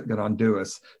things that can undo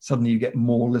us, suddenly you get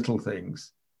more little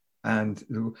things, and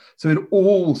so it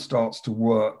all starts to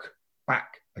work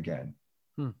back again,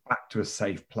 back to a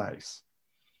safe place.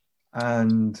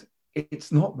 And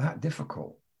it's not that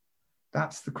difficult.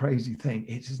 That's the crazy thing.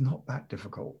 It is not that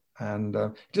difficult. And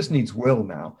it just needs will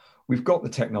now. We've got the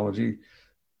technology.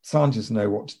 Scientists know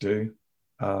what to do.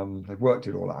 They've worked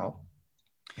it all out.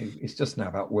 It's just now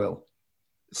about will.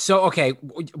 So, okay,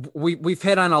 we've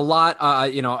hit on a lot,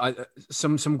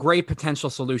 some great potential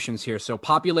solutions here. So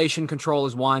population control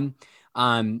is one.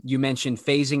 You mentioned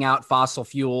phasing out fossil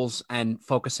fuels and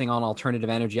focusing on alternative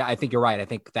energy. I think you're right. I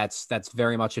think that's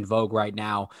very much in vogue right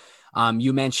now.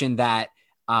 You mentioned that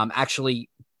actually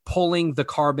pulling the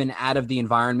carbon out of the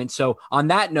environment. So on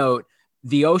that note,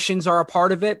 the oceans are a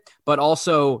part of it, but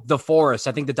also the forests.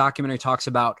 I think the documentary talks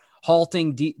about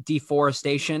halting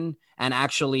deforestation and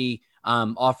actually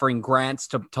offering grants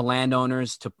to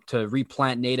landowners to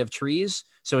replant native trees.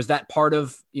 So is that part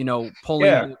of, pulling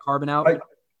the carbon out?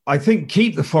 I think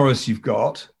keep the forests you've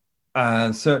got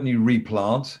and certainly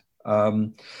replant.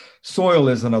 Soil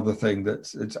is another thing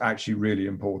it's actually really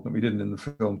important. We didn't in the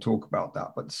film talk about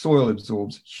that, but soil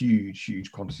absorbs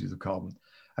huge quantities of carbon,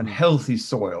 and healthy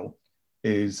soil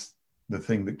is the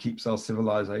thing that keeps our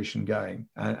civilization going.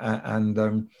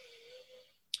 And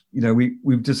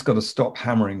we've just got to stop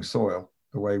hammering soil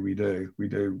the way we do,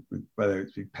 whether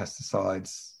it's with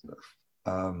pesticides,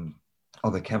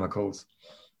 other chemicals,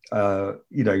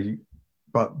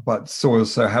 but soil,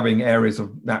 so having areas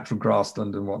of natural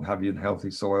grassland and what have you in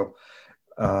healthy soil,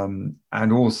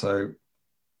 and also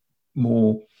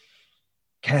more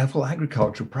careful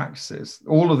agricultural practices.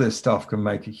 All of this stuff can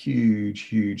make a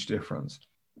huge difference.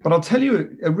 But I'll tell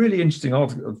you a really interesting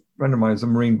article. A friend of mine, a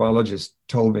marine biologist,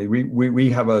 told me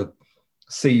we have a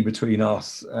sea between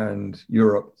us and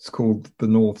Europe. It's called the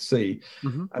North Sea,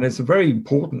 and it's a very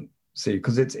important sea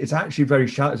because it's actually very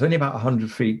shallow. It's only about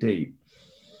 100 feet deep.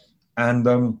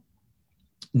 And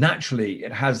naturally,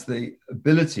 it has the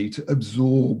ability to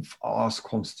absorb vast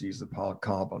quantities of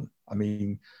carbon. I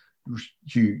mean,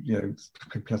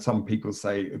 some people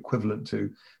say equivalent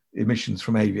to emissions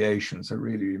from aviation, so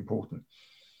really important.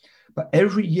 But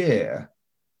every year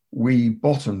we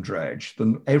bottom dredge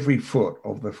every foot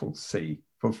of the sea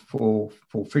for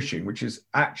fishing, which is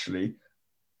actually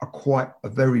a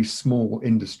very small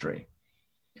industry.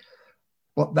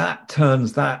 But that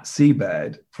turns that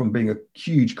seabed from being a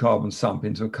huge carbon sump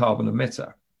into a carbon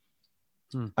emitter.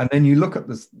 And then you look at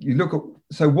this,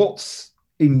 so what's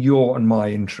in your and my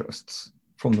interests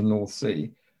from the North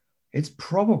Sea? It's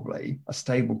probably a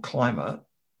stable climate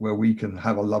where we can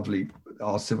have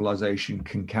our civilization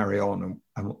can carry on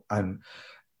and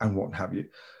what have you.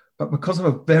 But because of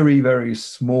a very, very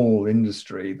small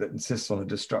industry that insists on a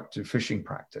destructive fishing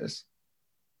practice,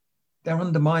 they're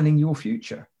undermining your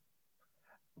future.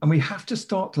 And we have to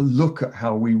start to look at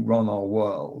how we run our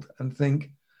world and think,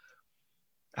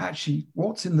 actually,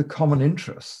 what's in the common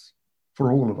interest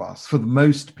for all of us, for the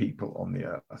most people on the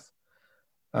earth?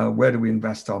 Where do we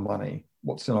invest our money?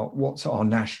 What's our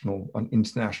national and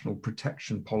international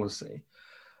protection policy?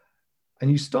 And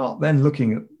you start then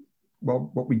looking at,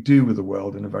 well, what we do with the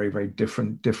world in a very, very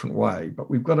different way. But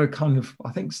we've got to kind of,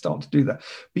 I think, start to do that.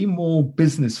 Be more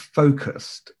business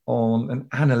focused on and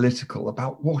analytical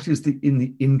about what is in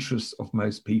the interest of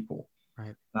most people.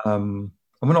 Right. And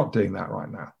we're not doing that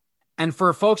right now. And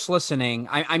for folks listening,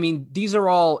 I mean, these are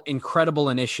all incredible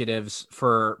initiatives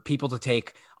for people to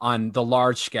take on the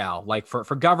large scale, like for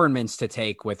governments to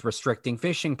take with restricting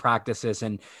fishing practices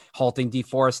and halting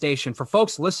deforestation. For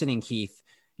folks listening, Keith,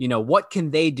 what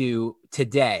can they do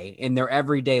today in their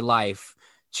everyday life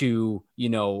to,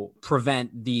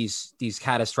 prevent these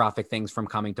catastrophic things from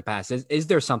coming to pass? Is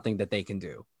there something that they can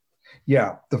do?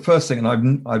 Yeah, the first thing,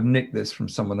 and I've nicked this from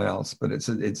someone else, but it's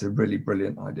a really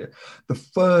brilliant idea. The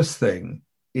first thing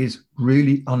is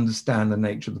really understand the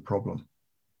nature of the problem.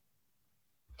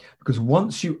 Because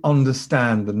once you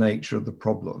understand the nature of the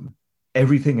problem,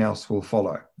 everything else will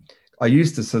follow. I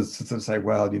used to sort of say,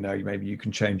 well, maybe you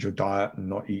can change your diet and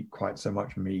not eat quite so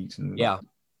much meat.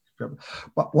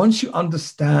 But once you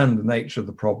understand the nature of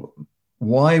the problem,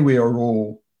 why we are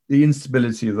all, the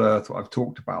instability of the earth, what I've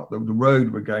talked about, the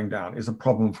road we're going down is a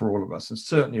problem for all of us, and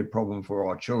certainly a problem for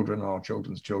our children and our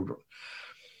children's children.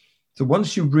 So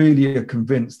once you really are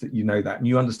convinced that you know that and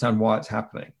you understand why it's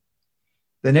happening,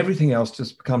 then everything else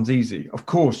just becomes easy. Of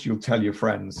course, you'll tell your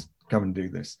friends, come and do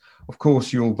this. Of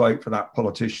course, you'll vote for that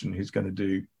politician who's going to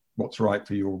do what's right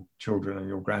for your children and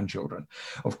your grandchildren.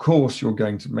 Of course, you're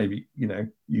going to maybe,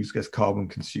 use less carbon,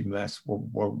 consume less, or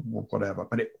whatever.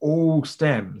 But it all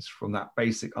stems from that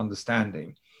basic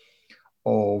understanding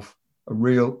of a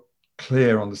real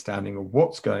clear understanding of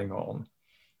what's going on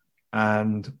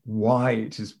and why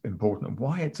it is important and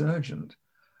why it's urgent.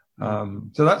 So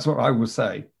that's what I would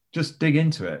say. Just dig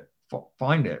into it,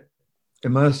 find it,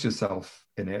 immerse yourself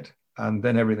in it, and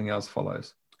then everything else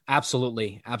follows.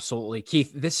 Absolutely.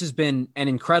 Keith, this has been an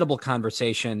incredible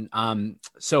conversation.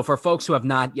 So for folks who have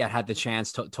not yet had the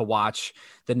chance to watch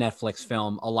the Netflix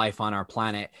film, A Life on Our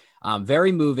Planet,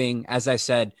 very moving. As I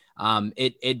said,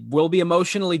 it will be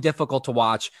emotionally difficult to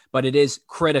watch, but it is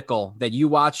critical that you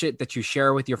watch it, that you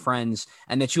share with your friends,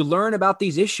 and that you learn about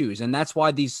these issues. And that's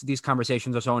why these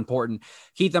conversations are so important.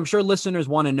 Keith, I'm sure listeners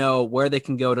want to know where they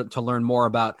can go to learn more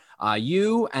about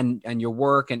you and your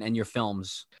work and your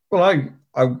films. Well,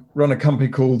 I run a company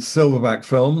called Silverback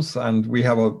Films, and we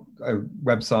have a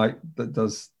website that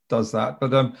does that.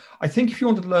 But I think if you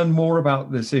want to learn more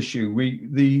about this issue,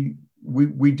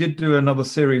 we did do another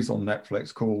series on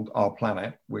Netflix called Our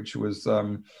Planet, which was,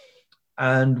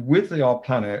 and with the Our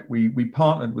Planet, we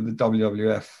partnered with the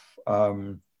WWF,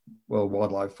 World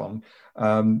Wildlife Fund,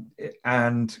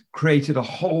 and created a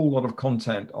whole lot of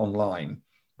content online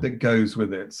that goes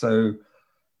with it. So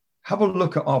have a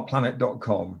look at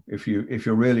ourplanet.com if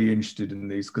you're really interested in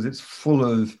these, because it's full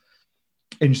of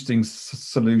interesting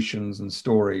solutions and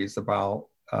stories about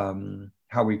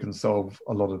how we can solve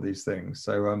a lot of these things.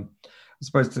 So as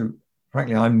opposed to,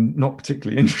 frankly, I'm not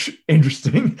particularly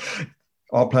interesting.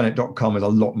 Ourplanet.com is a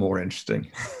lot more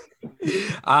interesting.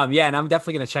 Yeah, and I'm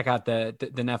definitely going to check out the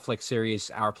Netflix series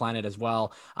Our Planet as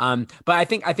well. But I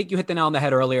think you hit the nail on the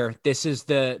head earlier. This is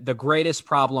the greatest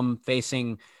problem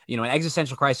facing, an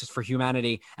existential crisis for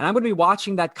humanity. And I'm going to be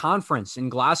watching that conference in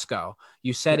Glasgow.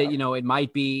 You said it, it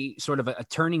might be sort of a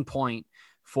turning point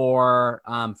for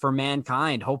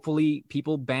mankind. Hopefully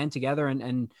people band together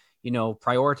and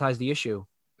prioritize the issue.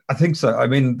 I think so. I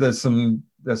mean,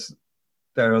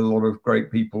 there are a lot of great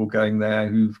people going there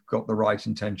who've got the right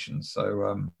intentions.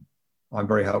 So I'm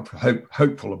very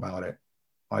hopeful about it.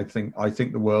 I think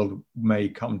the world may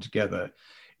come together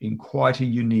in quite a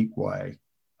unique way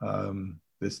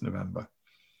this November.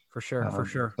 For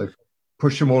sure. So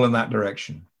push them all in that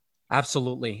direction.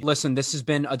 Absolutely. Listen, this has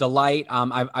been a delight.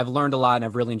 I've learned a lot, and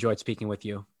I've really enjoyed speaking with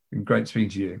you. Great speaking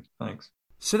to you. Thanks.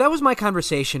 So that was my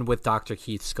conversation with Dr.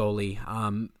 Keith Scoley.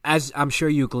 As I'm sure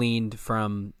you gleaned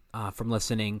from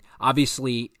listening,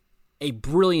 obviously a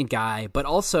brilliant guy, but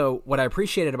also what I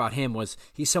appreciated about him was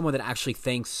he's someone that actually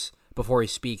thinks before he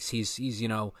speaks. He's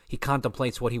he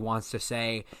contemplates what he wants to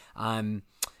say, and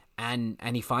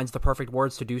he finds the perfect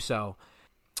words to do so.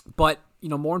 But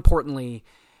more importantly,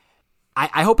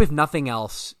 I hope, if nothing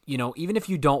else, even if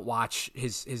you don't watch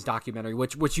his documentary,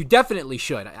 which you definitely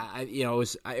should,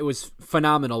 it was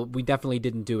phenomenal. We definitely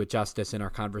didn't do it justice in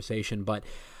our conversation, but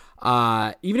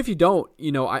even if you don't,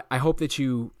 I hope that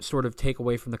you sort of take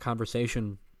away from the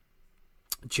conversation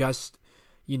just,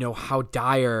 how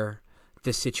dire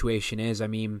this situation is. I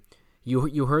mean,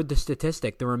 you heard the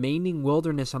statistic. The remaining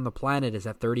wilderness on the planet is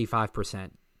at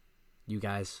 35%. You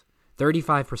guys,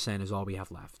 35% is all we have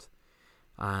left.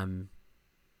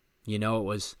 It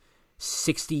was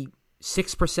 66%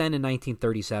 in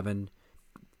 1937,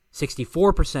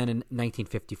 64% in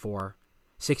 1954,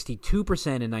 62%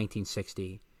 in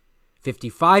 1960, 55%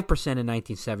 in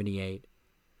 1978,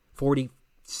 46% in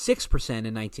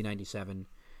 1997.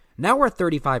 Now we're at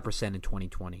 35% in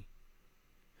 2020.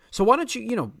 So why don't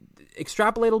you,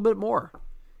 extrapolate a little bit more?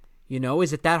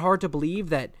 Is it that hard to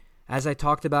believe that, as I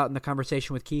talked about in the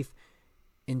conversation with Keith,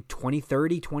 in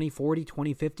 2030, 2040,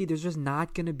 2050, there's just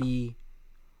not going to be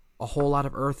a whole lot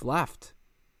of Earth left?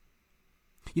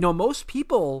 Most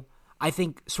people, I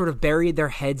think, sort of buried their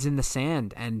heads in the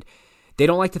sand, and they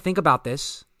don't like to think about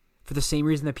this for the same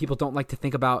reason that people don't like to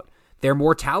think about their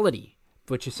mortality,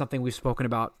 which is something we've spoken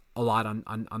about a lot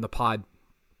on the pod.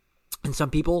 And some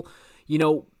people,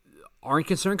 aren't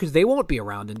concerned because they won't be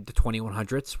around in the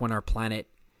 2100s when our planet,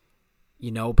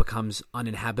 becomes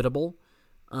uninhabitable.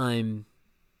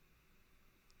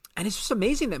 And it's just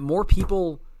amazing that more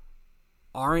people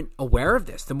aren't aware of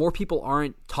this. The more people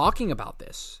aren't talking about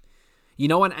this,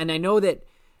 and I know that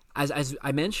as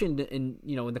I mentioned in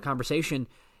the conversation,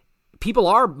 people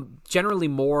are generally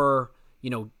more,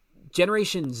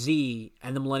 Generation Z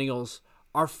and the millennials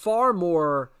are far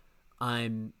more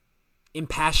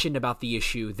impassioned about the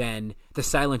issue than the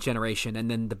silent generation and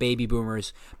then the baby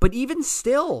boomers. But even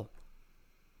still,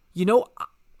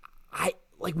 I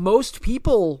like most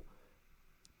people,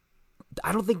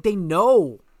 I don't think they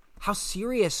know how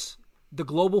serious the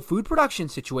global food production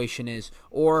situation is,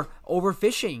 or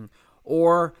overfishing,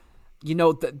 or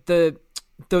the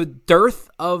dearth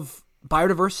of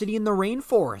biodiversity in the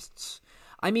rainforests.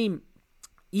 I mean,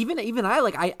 even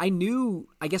I knew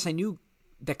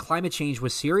that climate change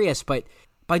was serious, but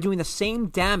by doing the same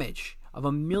damage of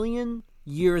 1 million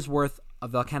years worth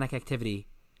of volcanic activity,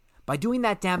 by doing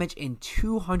that damage in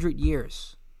 200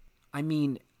 years, I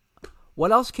mean,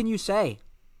 what else can you say?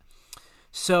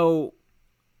 So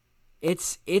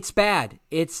it's bad.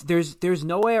 There's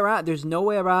no way around. There's no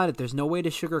way around it. There's no way to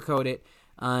sugarcoat it.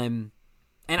 And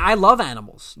I love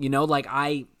animals.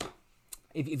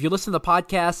 If you listen to the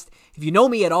podcast, if you know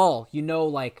me at all,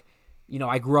 I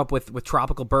grew up with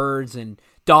tropical birds and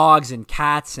dogs and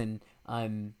cats, and I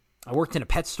worked in a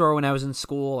pet store when I was in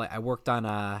school. I worked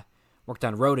on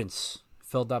rodents,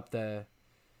 filled up the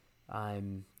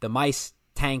mice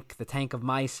tank, the tank of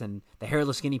mice, and the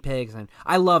hairless guinea pigs, and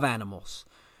I love animals.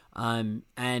 And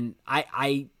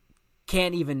I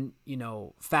can't even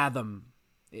fathom.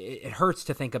 It hurts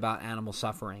to think about animal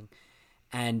suffering,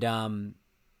 and to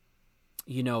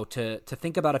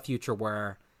think about a future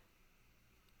where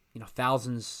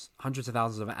thousands, hundreds of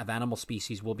thousands of animal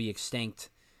species will be extinct.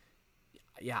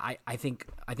 Yeah, I think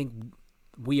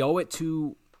we owe it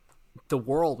to the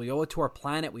world. We owe it to our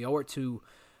planet. We owe it to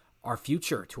our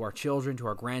future, to our children, to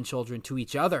our grandchildren, to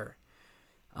each other,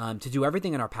 to do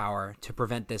everything in our power to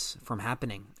prevent this from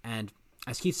happening. And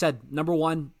as Keith said, number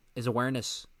one is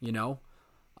awareness.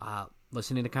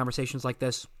 Listening to conversations like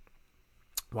this,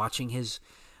 watching his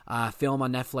film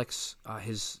on Netflix,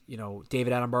 his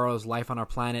David Attenborough's Life on Our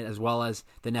Planet, as well as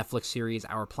the Netflix series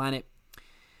Our Planet,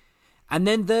 and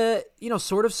then the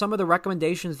sort of some of the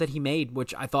recommendations that he made,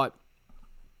 which I thought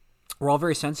were all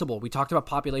very sensible. We talked about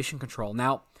population control.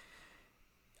 Now,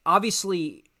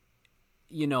 obviously,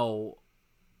 I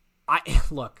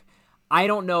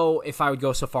don't know if I would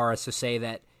go so far as to say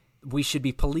that we should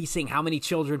be policing how many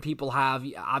children people have.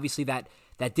 Obviously, that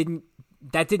didn't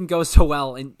go so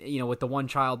well in with the one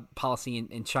child policy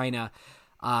in China,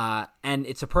 and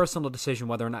it's a personal decision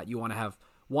whether or not you want to have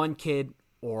one kid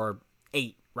or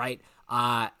 8, right?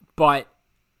 But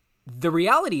the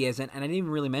reality is, and I didn't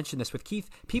even really mention this with Keith,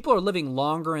 people are living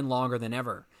longer and longer than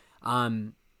ever.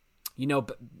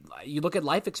 but you look at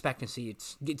life expectancy,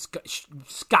 it's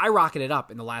skyrocketed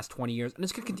up in the last 20 years, and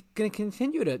it's going to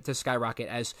continue to skyrocket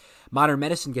as modern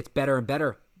medicine gets better and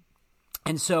better.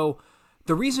 And so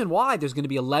the reason why there's going to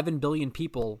be 11 billion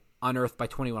people on Earth by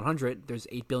 2100, there's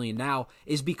 8 billion now,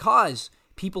 is because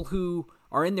people who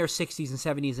are in their 60s and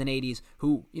 70s and 80s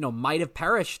who, might have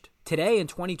perished today in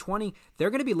 2020, they're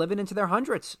going to be living into their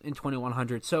hundreds in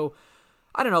 2100. So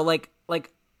I don't know,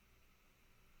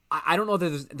 I don't know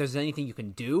that there's anything you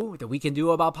can do, that we can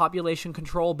do about population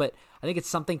control, but I think it's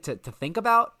something to think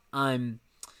about.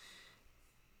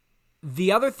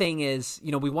 The other thing is,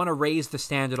 we want to raise the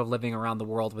standard of living around the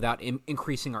world without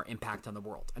increasing our impact on the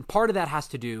world. And part of that has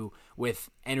to do with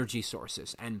energy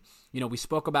sources. And, we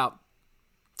spoke about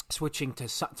switching to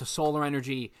solar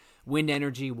energy, wind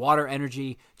energy, water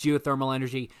energy, geothermal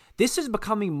energy. This is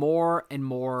becoming more and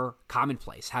more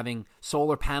commonplace, having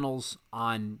solar panels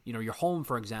on, your home,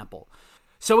 for example.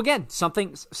 So again,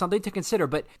 something to consider.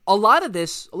 But a lot of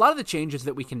the changes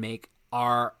that we can make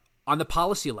are on the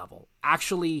policy level,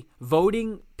 actually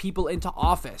voting people into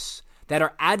office that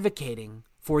are advocating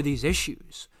for these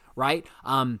issues, right?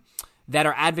 That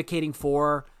are advocating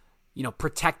for,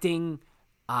 protecting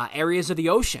areas of the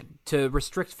ocean, to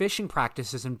restrict fishing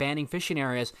practices and banning fishing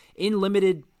areas in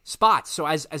limited spots. So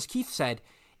as Keith said,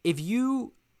 if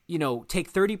you,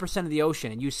 take 30% of the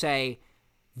ocean and you say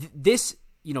this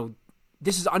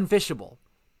is unfishable,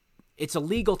 it's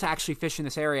illegal to actually fish in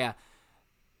this area,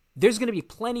 there's going to be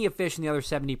plenty of fish in the other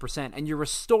 70%, and you're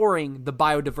restoring the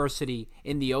biodiversity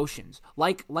in the oceans.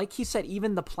 Like he said,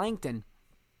 even the plankton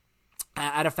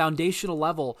at a foundational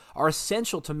level are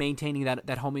essential to maintaining that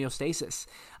homeostasis,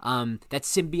 that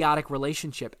symbiotic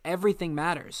relationship. Everything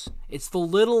matters. It's the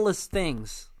littlest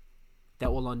things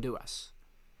that will undo us.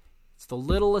 It's the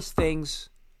littlest things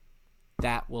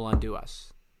that will undo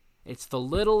us. It's the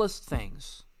littlest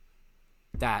things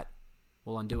that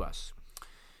will undo us.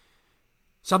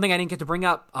 Something I didn't get to bring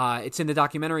up, it's in the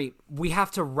documentary, we have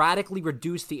to radically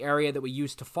reduce the area that we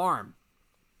use to farm,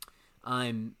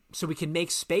 so we can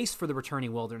make space for the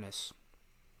returning wilderness,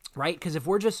 right? Because if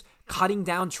we're just cutting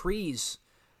down trees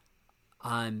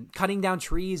and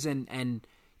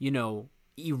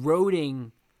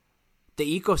eroding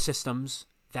the ecosystems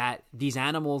that these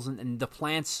animals and the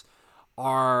plants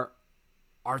are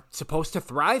supposed to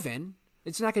thrive in,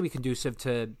 it's not going to be conducive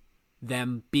to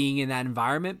them being in that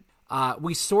environment.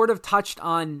 We sort of touched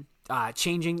on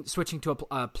switching to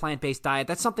a plant-based diet.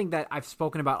 That's something that I've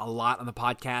spoken about a lot on the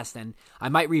podcast, and I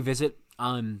might revisit.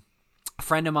 A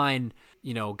friend of mine,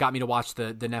 got me to watch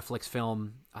the Netflix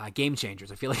film Game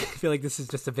Changers. I feel like this is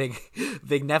just a big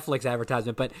Netflix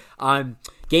advertisement, but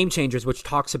Game Changers, which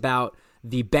talks about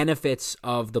the benefits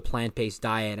of the plant-based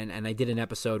diet, and I did an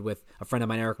episode with a friend of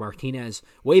mine, Eric Martinez,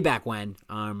 way back when,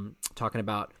 talking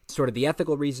about sort of the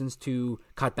ethical reasons to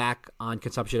cut back on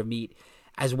consumption of meat,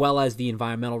 as well as the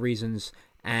environmental reasons.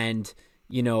 And,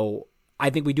 I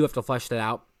think we do have to flesh that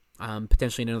out,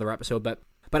 potentially in another episode. But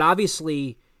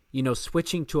obviously,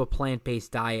 switching to a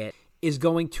plant-based diet is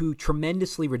going to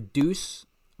tremendously reduce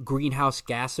greenhouse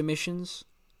gas emissions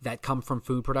that come from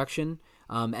food production,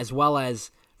 as well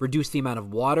as reduce the amount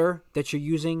of water that you're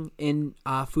using in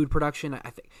food production.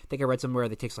 I think I read somewhere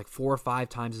that it takes like 4 or 5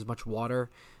 times as much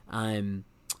water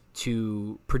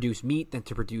to produce meat than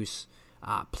to produce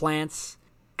plants.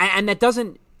 And that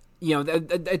doesn't,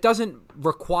 it doesn't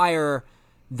require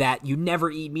that you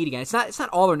never eat meat again. It's not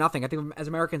all or nothing. I think as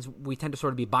Americans, we tend to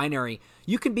sort of be binary.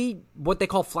 You can be what they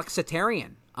call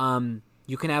flexitarian.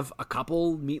 You can have a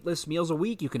couple meatless meals a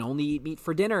week. You can only eat meat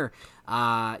for dinner.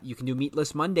 You can do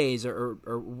meatless Mondays or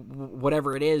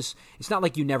whatever it is. It's not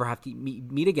like you never have to eat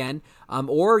meat again.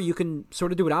 Or you can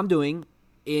sort of do what I'm doing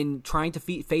in trying to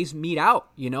phase meat out.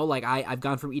 Like I've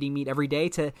gone from eating meat every day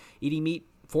to eating meat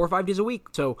 4 or 5 days a week.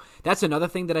 So that's another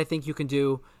thing that I think you can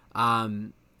do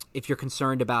if you're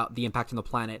concerned about the impact on the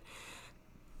planet.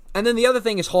 And then the other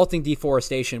thing is halting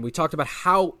deforestation. We talked about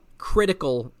how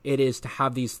critical it is to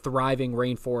have these thriving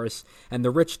rainforests and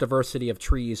the rich diversity of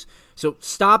trees. So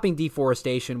stopping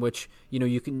deforestation, which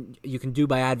you can do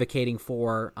by advocating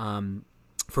for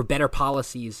better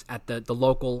policies at the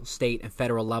local, state, and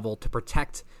federal level to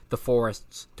protect the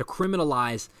forests, to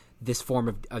criminalize this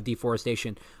form of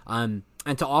deforestation, and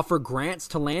to offer grants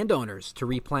to landowners to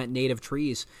replant native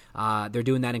trees. They're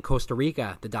doing that in Costa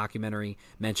Rica, the documentary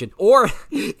mentioned. Or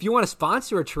if you want to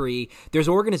sponsor a tree, there's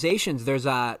organizations. There's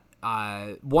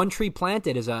One Tree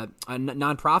Planted is a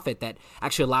nonprofit that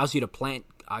actually allows you to plant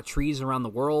trees around the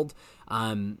world.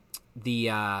 A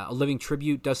Living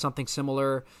Tribute does something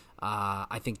similar.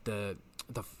 I think the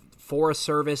Forest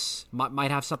Service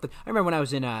might have something. I remember when I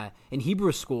was in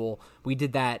Hebrew school, we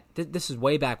did that. This is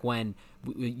way back when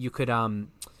you could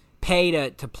pay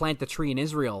to plant the tree in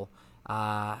Israel.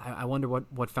 I wonder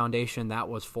what foundation that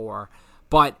was for.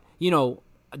 But,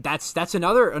 that's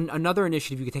another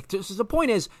initiative you could take. So the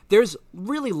point is, there's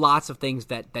really lots of things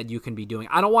that you can be doing.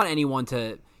 I don't want anyone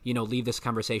to, leave this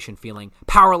conversation feeling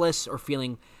powerless or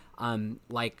feeling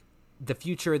like the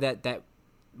future that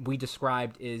we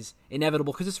described is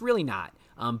inevitable, because it's really not.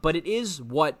 But it is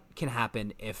what can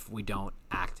happen if we don't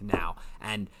act now.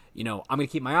 And, I'm going to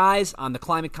keep my eyes on the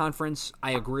climate conference.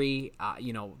 I agree.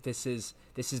 This is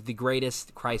the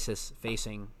greatest crisis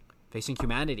facing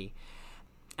humanity.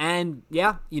 And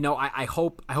yeah, I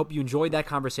hope you enjoyed that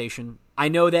conversation. I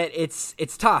know that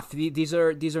it's tough. These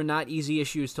are not easy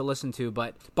issues to listen to,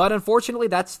 but unfortunately,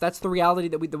 that's the reality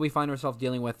that we find ourselves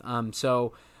dealing with.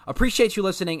 So appreciate you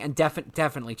listening, and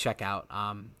definitely check out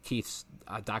Keith's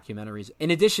documentaries.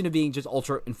 In addition to being just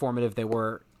ultra informative, they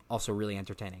were also really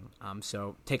entertaining.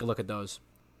 So take a look at those.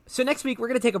 So next week, we're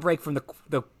going to take a break from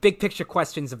the big picture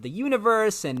questions of the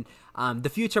universe and the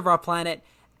future of our planet,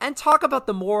 and talk about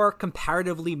the more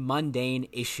comparatively mundane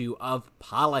issue of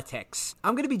politics.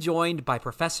 I'm going to be joined by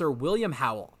Professor William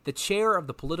Howell, the chair of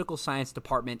the Political Science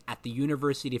Department at the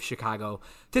University of Chicago,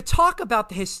 to talk about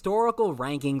the historical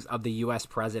rankings of the U.S.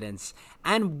 presidents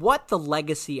and what the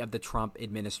legacy of the Trump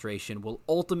administration will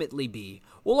ultimately be.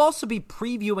 We'll also be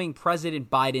previewing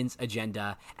President Biden's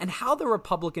agenda and how the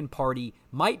Republican Party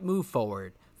might move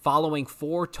forward following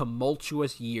 4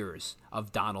 tumultuous years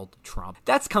of Donald Trump.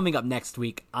 That's coming up next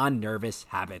week on Nervous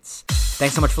Habits.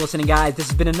 Thanks so much for listening, guys. This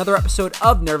has been another episode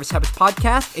of Nervous Habits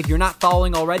Podcast. If you're not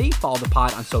following already, follow the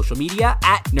pod on social media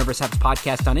at Nervous Habits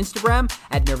Podcast on Instagram,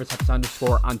 at Nervous Habits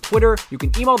 _ on Twitter. You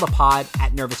can email the pod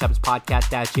at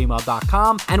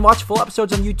nervoushabitspodcast@gmail.com, and watch full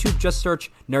episodes on YouTube. Just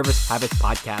search Nervous Habits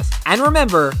Podcast. And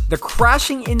remember, the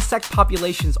crashing insect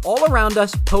populations all around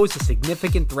us pose a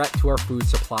significant threat to our food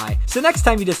supply. So next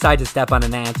time you decide to step on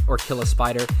an ant or kill a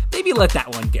spider, maybe let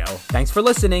that one go. Thanks for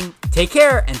listening. Take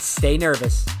care and stay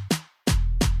nervous.